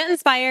are. Get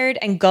inspired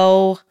and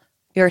go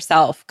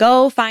yourself.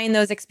 Go find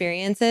those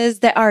experiences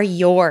that are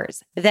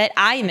yours, that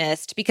I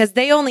missed because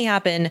they only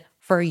happen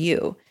for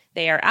you.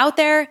 They are out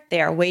there.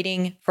 They are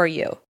waiting for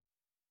you.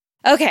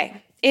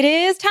 Okay, it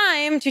is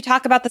time to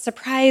talk about the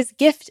surprise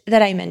gift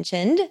that I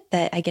mentioned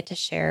that I get to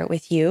share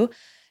with you.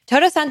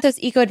 Todos Santos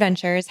Eco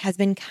Adventures has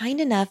been kind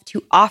enough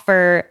to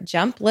offer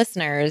Jump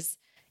listeners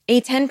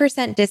a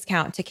 10%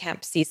 discount to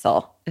Camp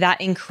Cecil.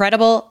 That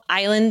incredible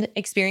island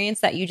experience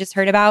that you just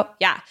heard about.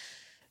 Yeah,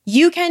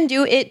 you can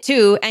do it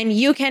too, and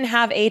you can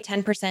have a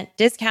 10%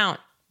 discount.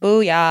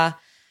 Booyah.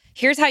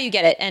 Here's how you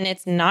get it, and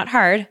it's not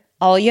hard.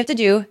 All you have to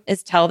do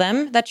is tell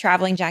them that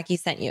Traveling Jackie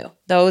sent you.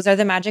 Those are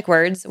the magic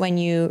words when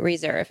you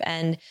reserve.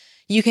 And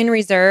you can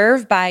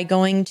reserve by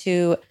going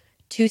to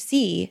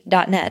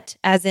 2c.net,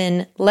 as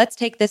in, let's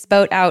take this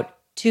boat out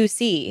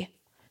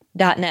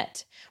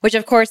 2c.net, which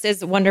of course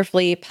is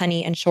wonderfully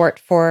punny and short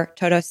for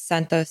Todos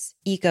Santos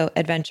Eco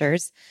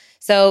Adventures.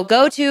 So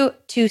go to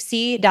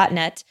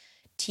 2c.net,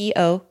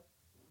 TOSEA.net.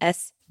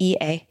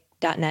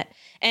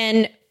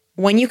 And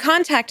when you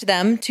contact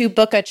them to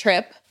book a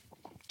trip,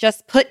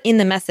 just put in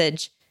the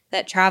message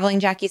that Traveling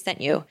Jackie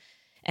sent you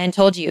and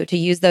told you to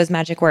use those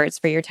magic words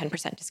for your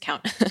 10%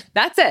 discount.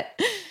 That's it.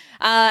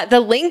 The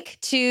link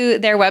to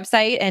their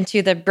website and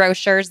to the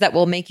brochures that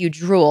will make you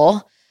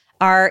drool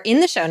are in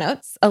the show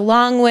notes,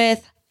 along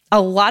with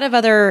a lot of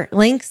other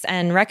links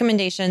and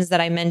recommendations that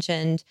I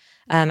mentioned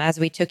as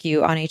we took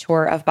you on a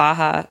tour of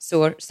Baja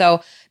Sur.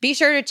 So be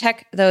sure to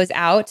check those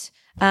out.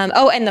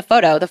 And the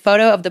photo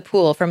of the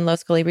pool from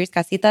Los Colibris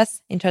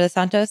Casitas in Todos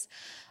Santos.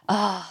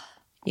 Oh,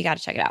 you got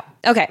to check it out.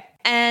 Okay.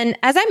 And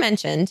as I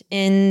mentioned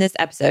in this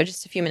episode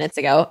just a few minutes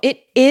ago,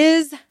 it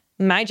is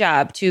my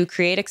job to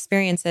create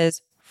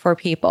experiences for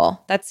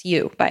people. That's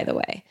you, by the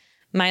way,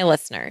 my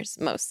listeners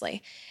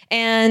mostly.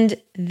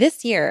 And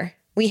this year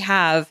we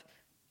have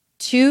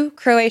 2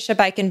 Croatia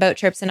bike and boat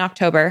trips in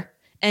October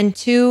and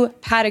 2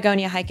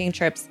 Patagonia hiking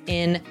trips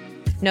in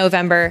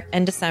November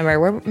and December.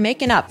 We're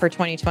making up for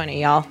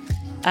 2020, y'all.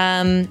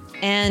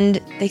 And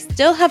they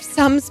still have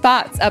some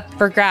spots up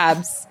for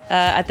grabs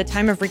at the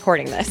time of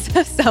recording this.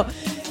 So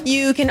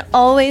you can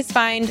always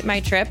find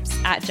my trips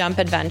at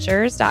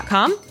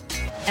jumpadventures.com.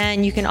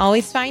 And you can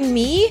always find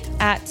me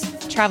at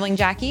Traveling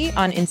Jackie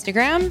on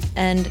Instagram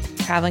and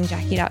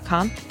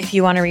travelingjackie.com if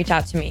you want to reach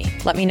out to me.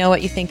 Let me know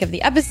what you think of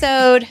the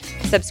episode.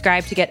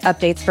 Subscribe to get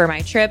updates for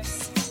my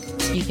trips.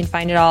 You can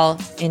find it all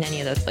in any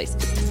of those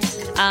places.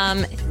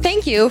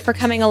 Thank you for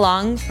coming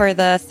along for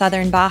the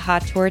Southern Baja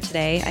tour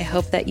today. I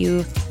hope that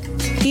you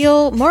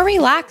feel more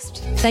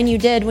relaxed than you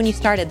did when you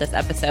started this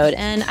episode.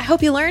 And I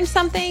hope you learned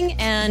something,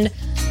 and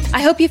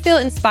I hope you feel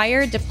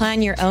inspired to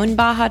plan your own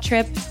Baja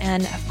trip.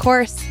 And of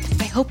course,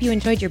 I hope you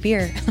enjoyed your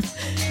beer.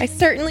 I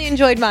certainly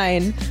enjoyed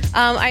mine.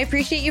 I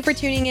appreciate you for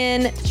tuning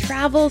in.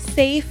 Travel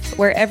safe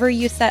wherever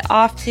you set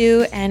off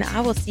to, and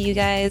I will see you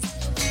guys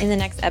in the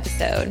next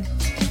episode.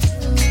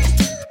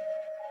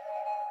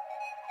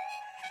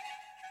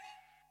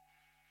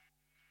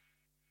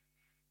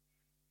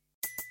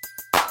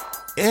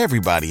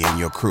 Everybody in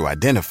your crew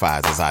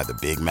identifies as either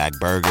Big Mac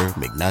Burger,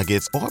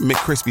 McNuggets, or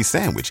McCrispy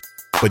Sandwich.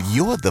 But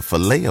you're the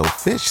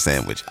Filet-O-Fish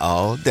Sandwich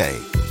all day.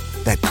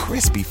 That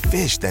crispy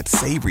fish, that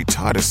savory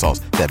tartar sauce,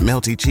 that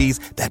melty cheese,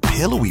 that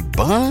pillowy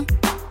bun.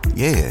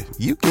 Yeah,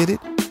 you get it.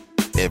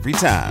 Every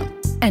time.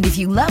 And if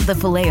you love the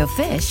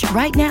Filet-O-Fish,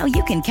 right now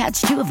you can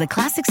catch 2 of the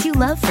classics you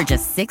love for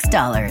just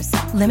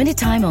 $6. Limited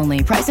time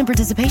only. Price and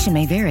participation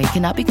may vary.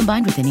 Cannot be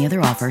combined with any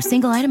other offer.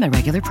 Single item at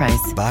regular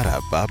price.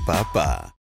 Ba-da-ba-ba-ba.